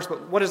one verse,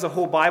 but what does the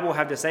whole Bible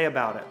have to say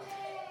about it?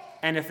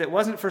 And if it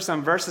wasn't for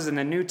some verses in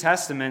the New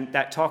Testament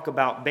that talk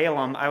about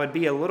Balaam, I would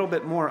be a little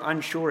bit more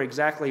unsure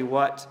exactly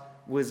what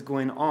was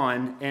going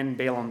on in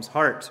Balaam's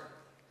heart.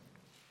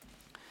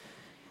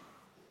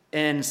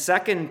 In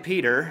 2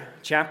 Peter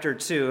chapter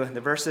 2,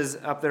 the verses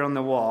up there on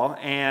the wall,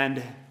 and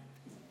I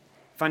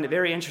find it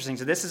very interesting.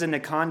 So this is in the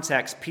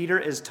context, Peter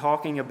is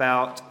talking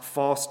about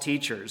false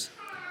teachers.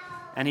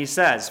 And he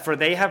says, "For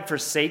they have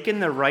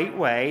forsaken the right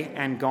way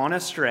and gone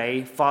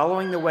astray,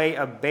 following the way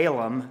of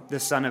Balaam,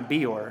 the son of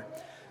Beor,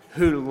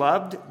 who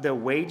loved the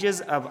wages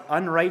of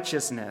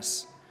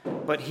unrighteousness,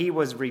 but he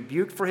was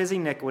rebuked for his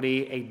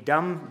iniquity, a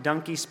dumb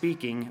donkey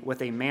speaking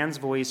with a man's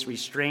voice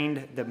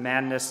restrained the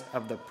madness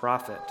of the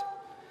prophet."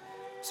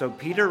 So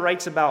Peter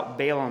writes about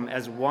Balaam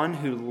as one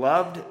who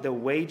loved the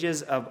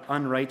wages of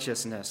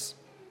unrighteousness.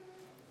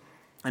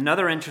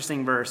 Another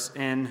interesting verse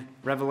in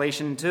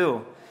Revelation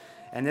 2,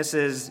 and this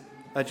is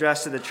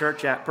addressed to the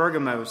church at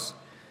Pergamos.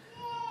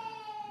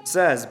 It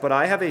says, "But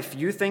I have a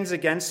few things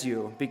against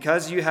you,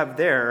 because you have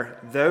there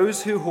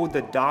those who hold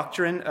the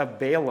doctrine of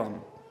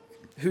Balaam,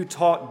 who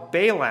taught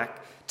Balak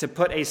to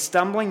put a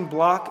stumbling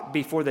block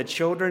before the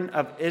children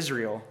of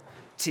Israel,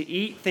 to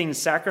eat things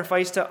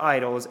sacrificed to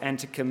idols, and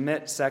to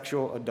commit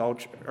sexual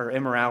adultery or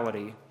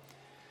immorality."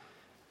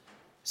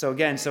 So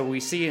we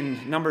see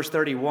in Numbers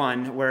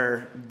 31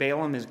 where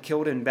Balaam is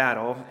killed in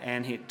battle,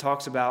 and he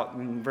talks about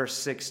in verse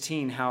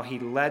 16 how he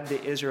led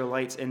the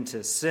Israelites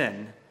into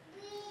sin.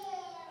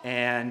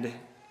 And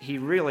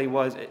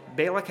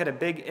Balak had a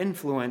big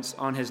influence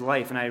on his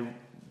life, and I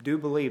do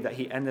believe that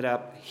he ended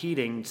up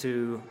heeding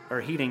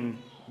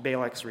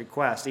Balak's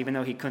request. Even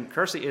though he couldn't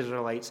curse the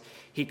Israelites,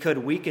 he could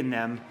weaken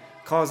them,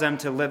 cause them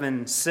to live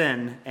in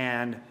sin,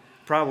 and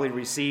probably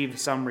receive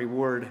some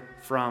reward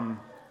from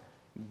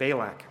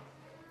Balak.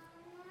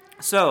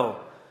 So,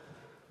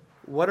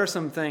 what are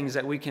some things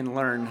that we can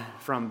learn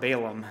from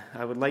Balaam?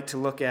 I would like to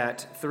look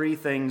at 3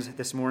 things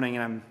this morning,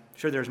 and I'm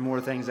sure there's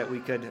more things that we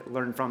could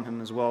learn from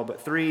him as well,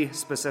 but 3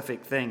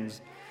 specific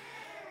things.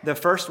 The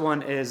first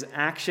one is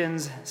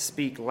actions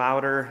speak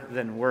louder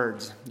than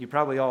words. You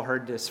probably all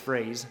heard this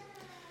phrase.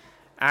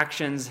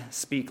 Actions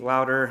speak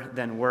louder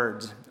than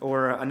words.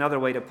 Or another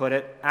way to put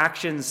it,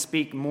 actions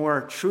speak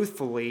more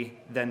truthfully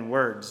than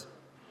words.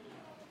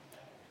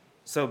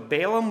 So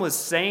Balaam was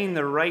saying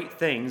the right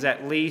things,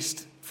 at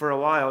least for a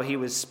while. He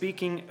was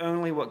speaking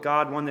only what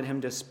God wanted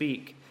him to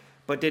speak.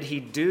 But did he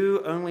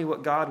do only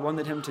what God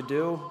wanted him to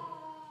do?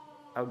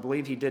 I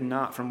believe he did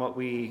not, from what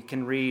we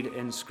can read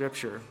in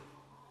Scripture.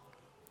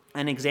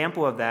 An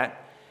example of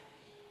that,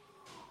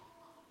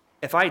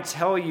 if I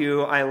tell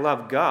you I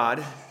love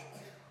God,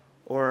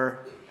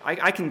 or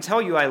I can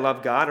tell you I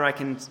love God, or I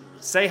can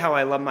say how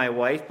I love my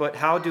wife, but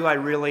how do I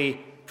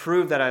really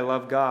prove that I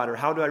love God? Or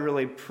how do I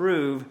really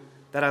prove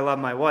that I love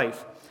my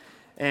wife?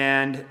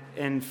 And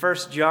in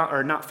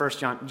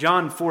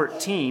John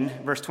 14,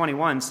 verse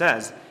 21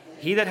 says,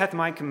 "He that hath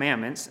my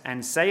commandments,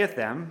 and saith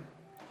them,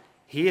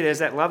 he it is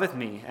that loveth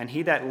me. And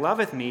he that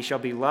loveth me shall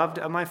be loved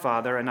of my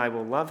Father, and I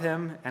will love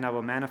him, and I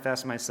will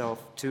manifest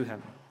myself to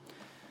him."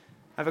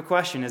 I have a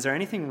question. Is there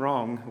anything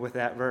wrong with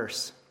that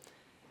verse?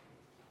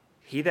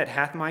 He that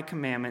hath my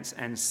commandments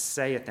and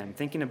saith them.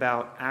 Thinking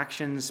about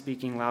actions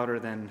speaking louder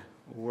than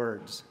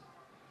words.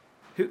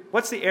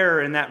 What's the error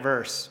in that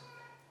verse?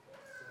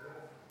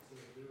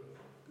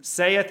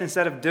 Saith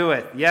instead of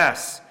doeth.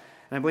 Yes.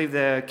 And I believe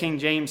the King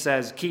James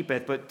says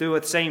keepeth, but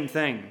doeth, same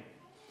thing.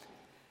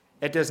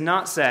 It does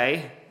not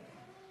say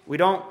we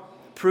don't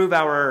prove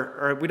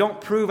our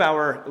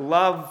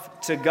love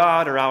to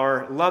God or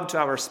our love to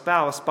our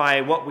spouse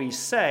by what we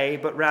say,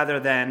 but rather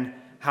than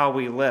how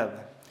we live.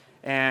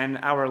 And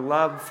our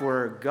love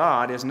for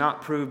God is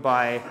not proved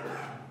by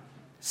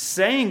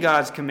saying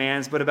God's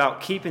commands, but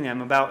about keeping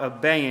them, about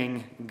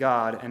obeying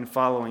God and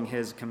following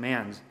his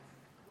commands.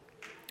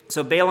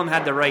 So Balaam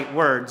had the right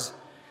words,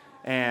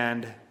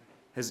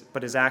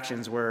 but his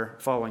actions were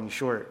falling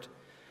short.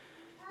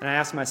 And I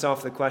asked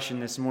myself the question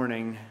this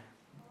morning,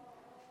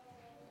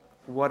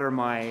 what are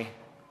my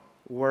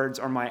words?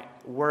 Are my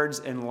words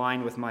in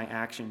line with my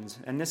actions?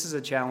 And this is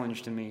a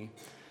challenge to me.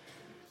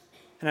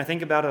 And I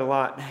think about it a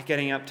lot,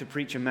 getting up to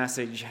preach a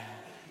message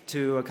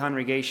to a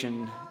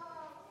congregation.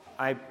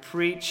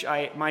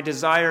 My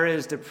desire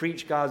is to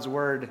preach God's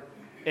word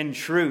in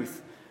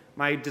truth.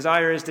 My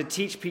desire is to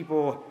teach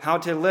people how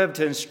to live,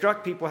 to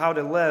instruct people how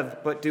to live,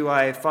 but do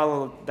I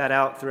follow that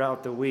out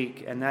throughout the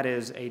week? And that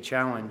is a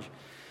challenge.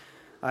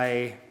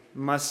 I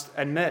must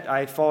admit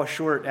I fall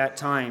short at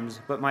times,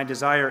 but my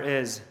desire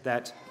is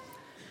that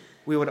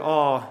we would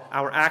all,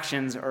 our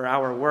actions or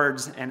our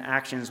words and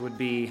actions would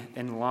be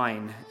in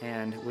line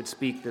and would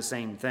speak the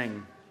same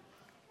thing.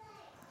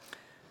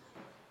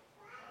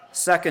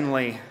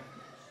 Secondly,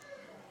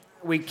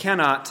 we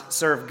cannot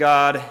serve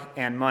God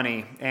and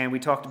money, and we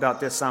talked about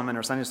this some in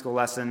our Sunday school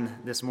lesson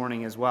this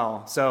morning as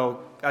well. So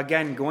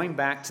again, going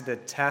back to the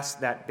test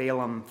that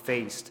Balaam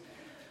faced,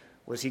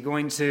 was he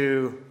going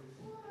to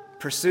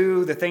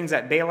pursue the things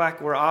that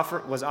Balak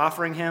was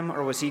offering him,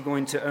 or was he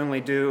going to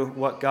only do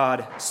what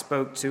God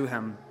spoke to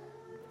him?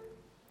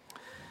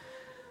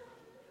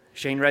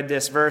 Shane read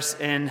this verse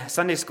in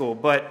Sunday school,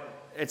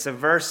 but it's a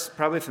verse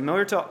probably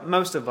familiar to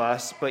most of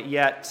us, but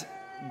yet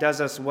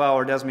does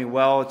me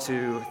well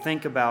to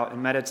think about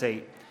and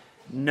meditate.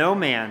 No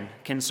man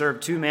can serve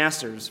two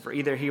masters, for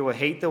either he will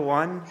hate the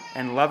one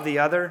and love the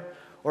other,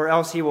 or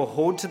else he will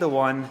hold to the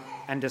one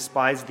and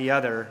despise the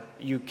other.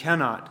 You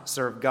cannot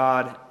serve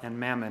God and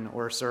mammon,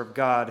 or serve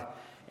God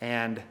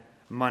and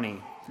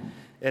money.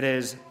 It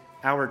is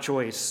our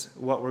choice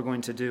what we're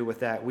going to do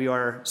with that. We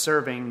are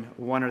serving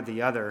one or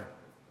the other.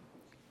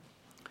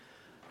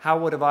 How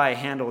would have I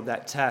handled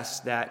that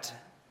test that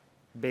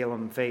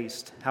Balaam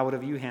faced? How would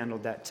have you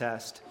handled that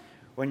test?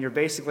 When you're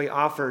basically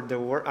offered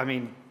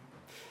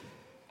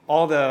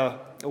all the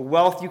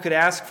wealth you could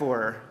ask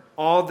for,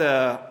 all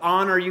the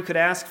honor you could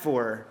ask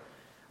for,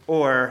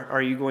 or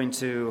are you going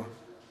to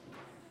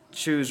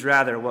choose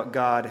rather what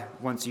God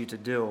wants you to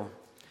do?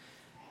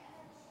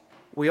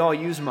 We all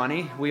use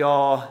money. We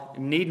all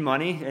need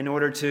money in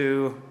order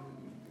to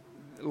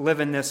live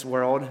in this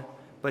world.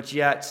 But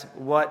yet,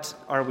 what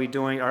are we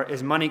doing?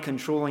 Is money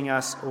controlling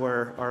us,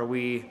 or are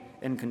we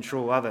in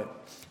control of it?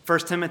 1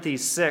 Timothy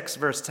 6,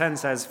 verse 10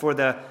 says, "For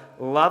the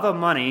love of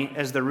money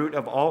is the root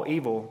of all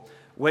evil,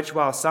 which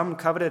while some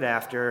coveted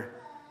after,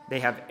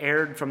 they have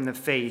erred from the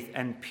faith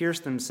and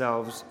pierced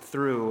themselves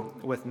through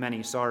with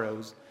many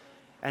sorrows."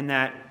 And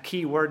that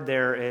key word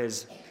there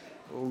is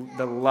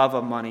the love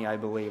of money, I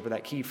believe, or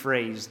that key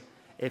phrase.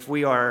 If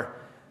we are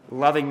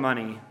loving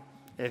money,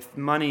 if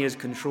money is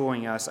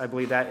controlling us, I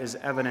believe that is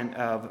evident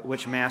of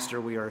which master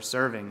we are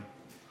serving.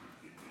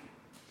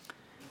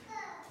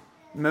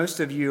 Most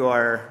of you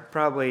are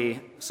probably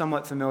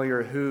somewhat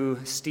familiar who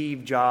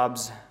Steve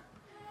Jobs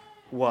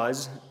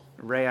was.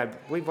 Ray, I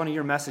believe one of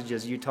your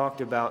messages you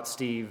talked about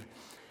Steve.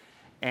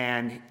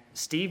 And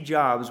Steve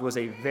Jobs was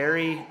a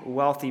very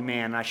wealthy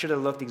man. I should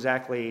have looked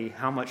exactly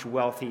how much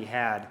wealth he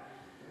had.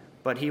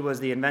 But he was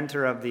the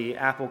inventor of the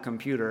Apple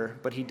computer.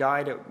 But he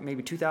died at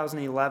maybe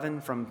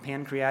 2011 from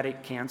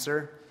pancreatic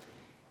cancer.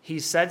 He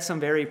said some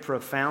very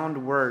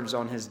profound words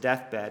on his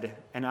deathbed.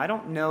 And I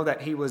don't know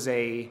that he was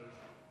that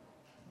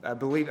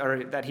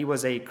he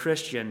was a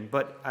Christian,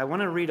 but I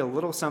want to read a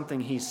little something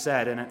he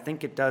said, and I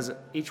think it does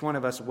each one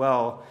of us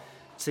well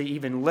to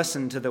even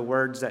listen to the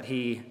words that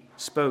he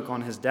spoke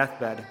on his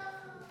deathbed.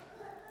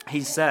 He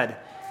said,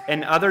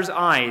 "In others'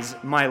 eyes,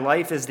 my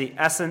life is the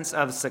essence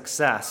of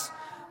success.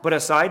 But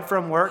aside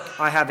from work,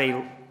 I have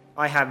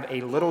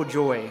a little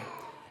joy.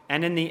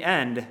 And in the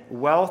end,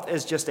 wealth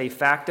is just a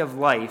fact of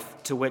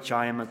life to which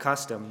I am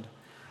accustomed.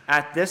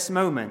 At this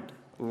moment,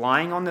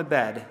 lying on the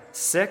bed,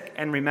 sick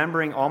and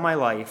remembering all my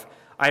life,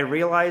 I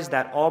realize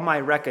that all my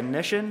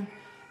recognition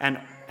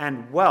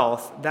and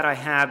wealth that I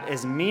have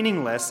is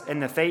meaningless in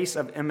the face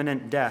of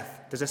imminent death."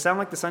 Does it sound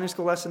like the Sunday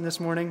school lesson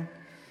this morning?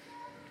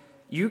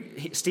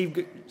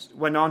 Steve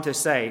went on to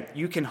say,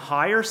 "You can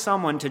hire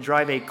someone to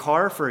drive a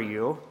car for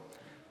you,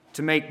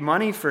 to make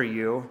money for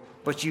you,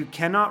 but you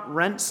cannot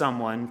rent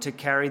someone to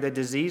carry the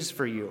disease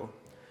for you.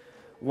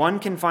 One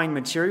can find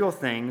material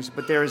things,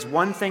 but there is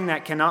one thing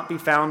that cannot be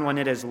found when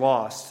it is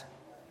lost,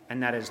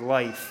 and that is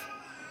life.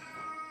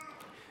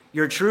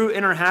 Your true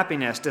inner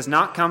happiness does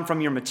not come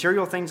from your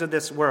material things of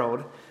this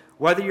world.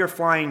 Whether you're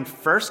flying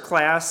first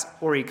class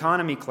or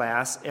economy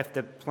class, if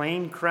the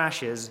plane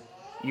crashes,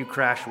 you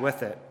crash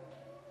with it."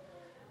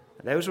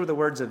 Those were the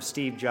words of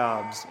Steve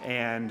Jobs.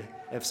 And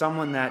if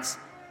someone that's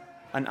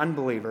an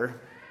unbeliever,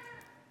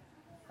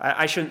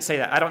 I shouldn't say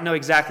that. I don't know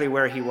exactly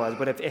where he was,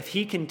 but if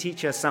he can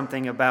teach us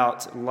something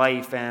about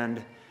life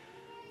and,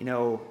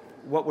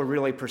 what we're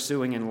really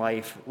pursuing in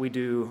life,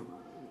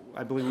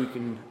 I believe we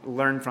can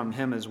learn from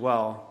him as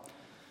well.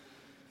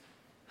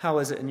 How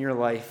is it in your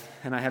life?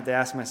 And I have to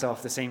ask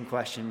myself the same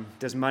question.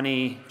 Does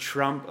money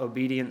trump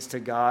obedience to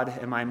God?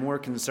 Am I more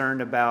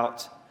concerned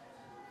about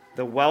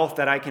the wealth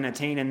that I can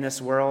attain in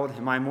this world?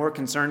 Am I more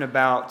concerned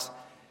about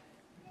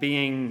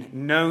being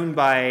known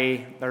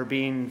by or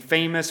being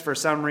famous for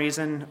some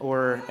reason,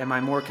 or am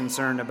I more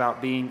concerned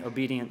about being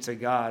obedient to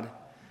God?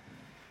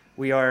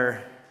 We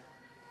are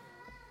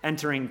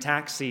entering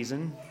tax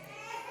season,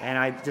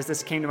 and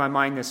this came to my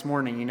mind this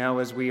morning,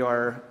 as we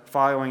are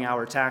following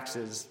our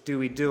taxes. Do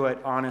we do it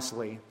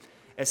honestly?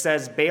 It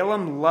says,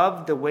 Balaam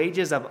loved the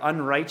wages of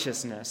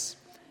unrighteousness.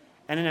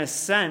 And in a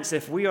sense,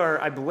 if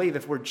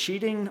we're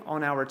cheating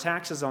on our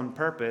taxes on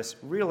purpose,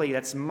 really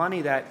that's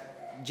money that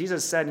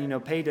Jesus said,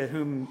 pay to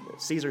whom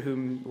Caesar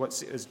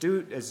what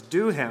is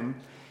due him,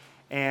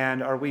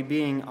 and are we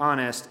being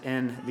honest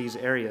in these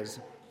areas?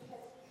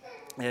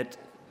 It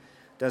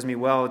does me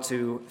well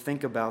to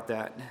think about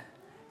that.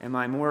 Am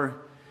I more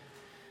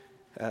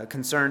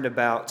concerned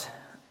about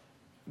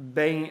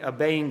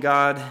obeying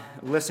God,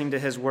 listening to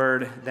his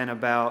word, than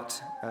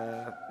about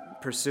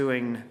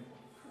pursuing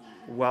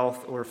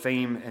wealth or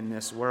fame in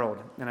this world?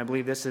 And I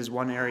believe this is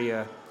one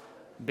area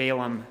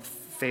Balaam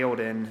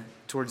failed in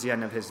towards the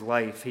end of his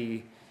life.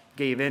 He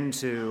gave in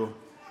to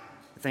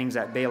the things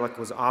that Balak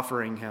was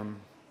offering him.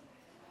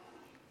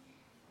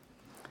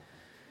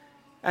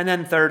 And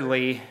then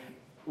thirdly,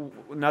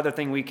 another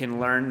thing we can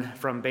learn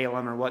from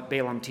Balaam, or what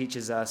Balaam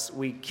teaches us,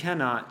 we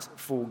cannot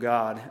fool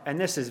God. And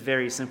this is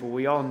very simple.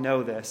 We all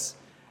know this.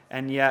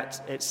 And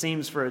yet, it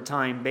seems for a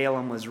time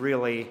Balaam was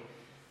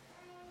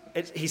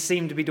he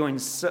seemed to be doing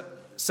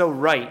so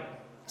right,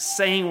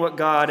 saying what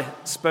God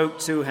spoke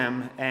to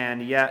him,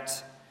 and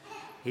yet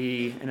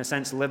he, in a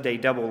sense, lived a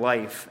double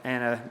life.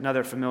 And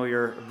another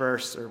familiar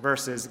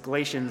verse is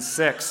Galatians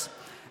 6.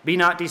 Be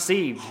not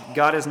deceived,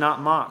 God is not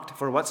mocked.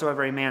 For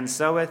whatsoever a man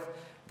soweth,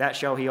 that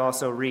shall he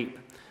also reap.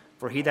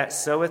 For he that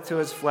soweth to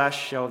his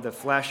flesh shall of the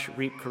flesh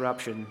reap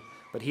corruption.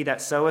 But he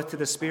that soweth to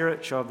the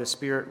Spirit shall of the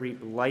Spirit reap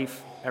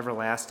life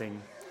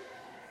everlasting.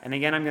 And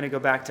again, I'm going to go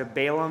back to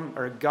Balaam,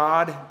 or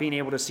God being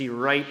able to see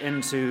right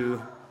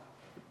into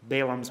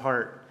Balaam's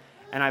heart.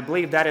 And I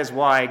believe that is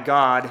why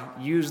God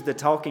used the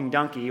talking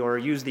donkey, or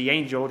used the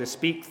angel to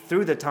speak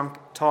through the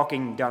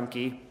talking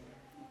donkey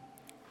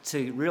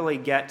to really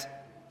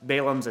get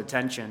Balaam's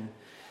attention.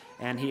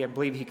 And I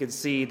believe he could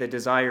see the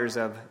desires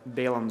of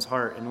Balaam's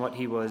heart and what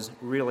he was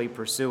really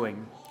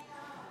pursuing.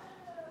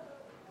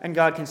 And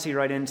God can see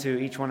right into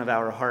each one of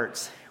our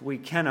hearts. We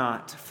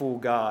cannot fool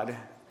God.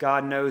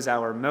 God knows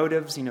our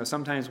motives.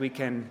 Sometimes we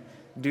can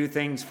do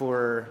things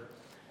for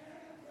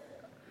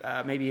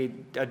maybe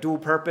a dual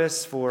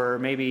purpose, for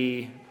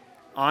maybe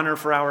honor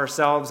for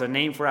ourselves, a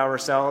name for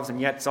ourselves, and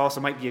yet it also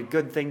might be a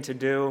good thing to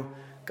do.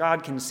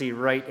 God can see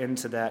right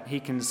into that. He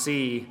can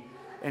see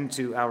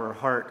into our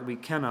heart. We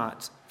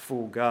cannot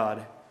fool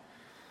God.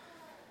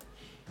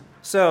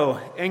 So,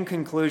 in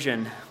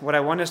conclusion, what I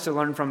want us to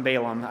learn from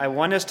Balaam, I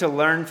want us to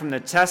learn from the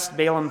test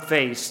Balaam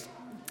faced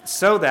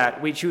so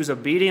that we choose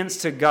obedience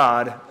to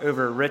God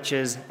over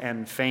riches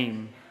and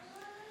fame.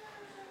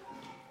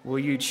 Will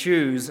you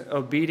choose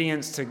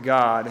obedience to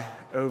God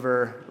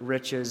over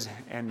riches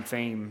and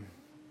fame?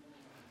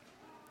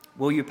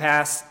 Will you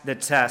pass the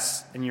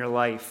tests in your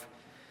life?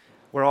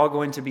 We're all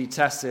going to be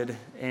tested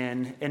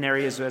in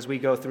areas as we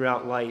go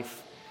throughout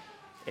life.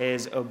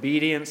 Is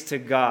obedience to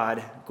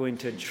God going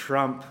to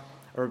trump,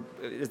 or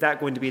is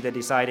that going to be the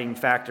deciding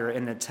factor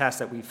in the test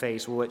that we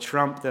face? Will it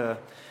trump the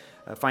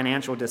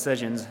financial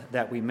decisions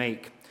that we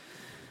make?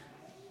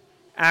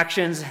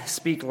 Actions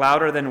speak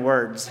louder than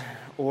words,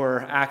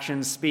 or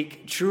actions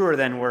speak truer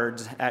than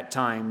words at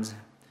times.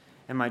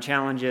 And my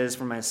challenge is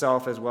for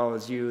myself as well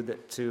as you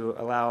to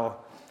allow,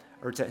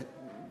 or to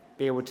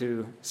be able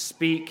to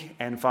speak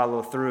and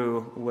follow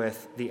through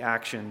with the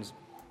actions.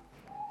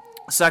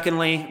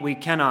 Secondly, we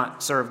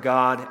cannot serve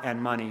God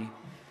and money.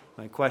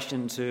 My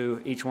question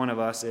to each one of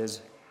us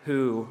is,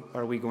 who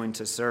are we going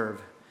to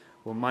serve?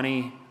 Will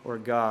money or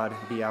God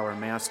be our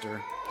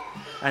master?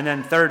 And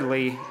then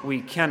thirdly,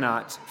 we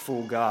cannot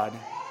fool God.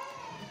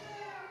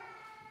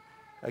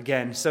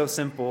 Again, so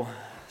simple,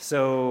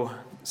 so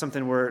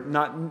something we're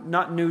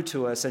not new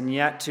to us, and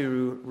yet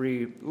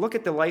to look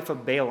at the life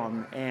of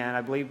Balaam, and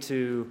I believe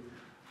to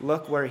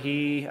look where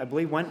he,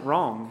 went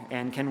wrong,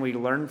 and can we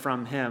learn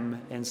from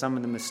him and some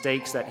of the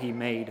mistakes that he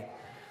made.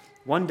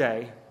 One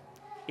day,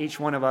 each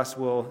one of us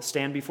will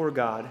stand before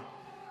God,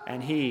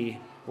 and he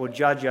will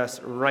judge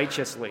us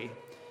righteously,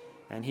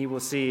 and he will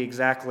see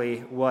exactly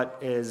what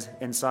is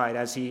inside,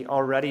 as he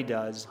already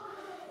does.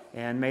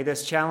 And may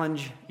this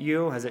challenge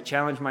you, as it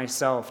challenged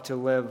myself, to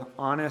live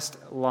honest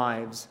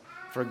lives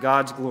for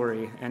God's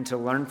glory, and to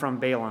learn from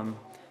Balaam,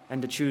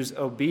 and to choose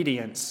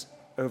obedience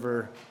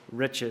over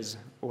riches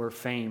or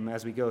fame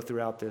as we go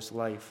throughout this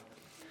life.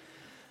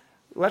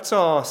 Let's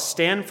all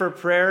stand for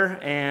prayer,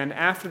 and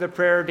after the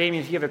prayer,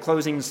 Damien, if you have a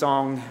closing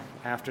song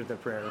after the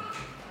prayer.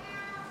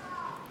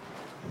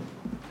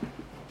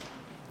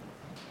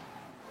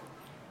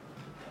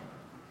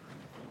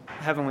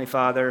 Heavenly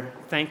Father,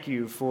 thank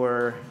you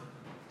for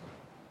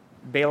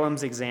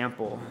Balaam's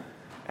example.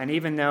 And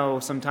even though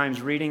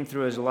sometimes reading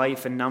through his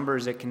life in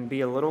Numbers, it can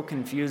be a little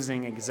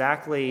confusing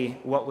exactly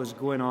what was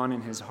going on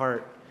in his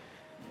heart,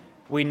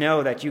 we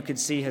know that you could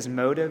see his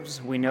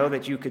motives. We know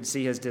that you could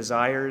see his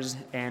desires.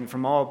 And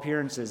from all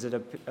appearances, it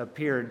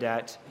appeared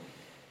that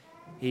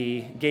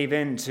he gave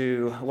in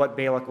to what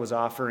Balak was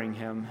offering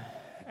him.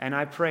 And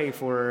I pray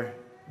for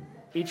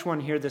each one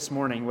here this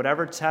morning,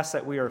 whatever test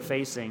that we are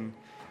facing,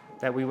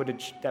 that we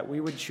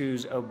would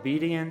choose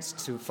obedience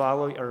to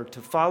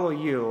follow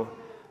you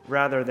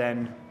rather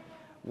than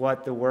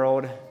what the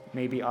world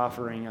may be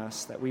offering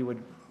us, that we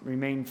would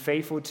remain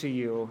faithful to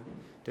you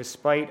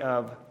despite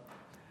of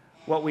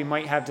what we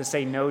might have to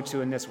say no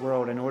to in this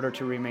world in order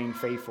to remain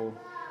faithful.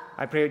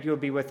 I pray that you will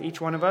be with each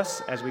one of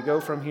us as we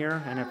go from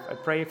here, and I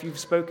pray if you've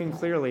spoken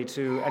clearly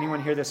to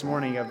anyone here this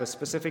morning of a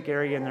specific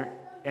area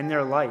in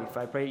their life,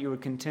 I pray that you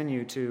would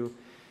continue to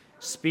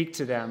speak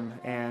to them,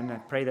 and I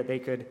pray that they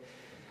could,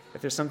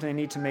 if there's something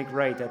they need to make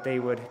right, that they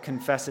would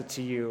confess it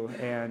to you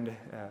and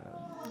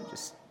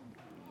just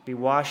be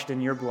washed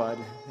in your blood.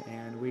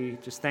 And we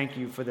just thank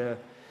you for the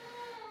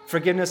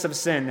forgiveness of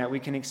sin that we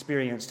can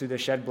experience through the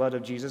shed blood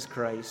of Jesus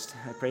Christ.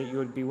 I pray that you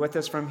would be with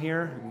us from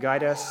here,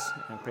 guide us.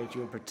 I pray that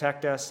you would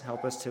protect us,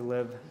 help us to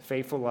live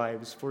faithful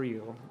lives for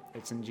you.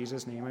 It's in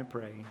Jesus' name I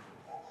pray.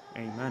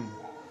 Amen.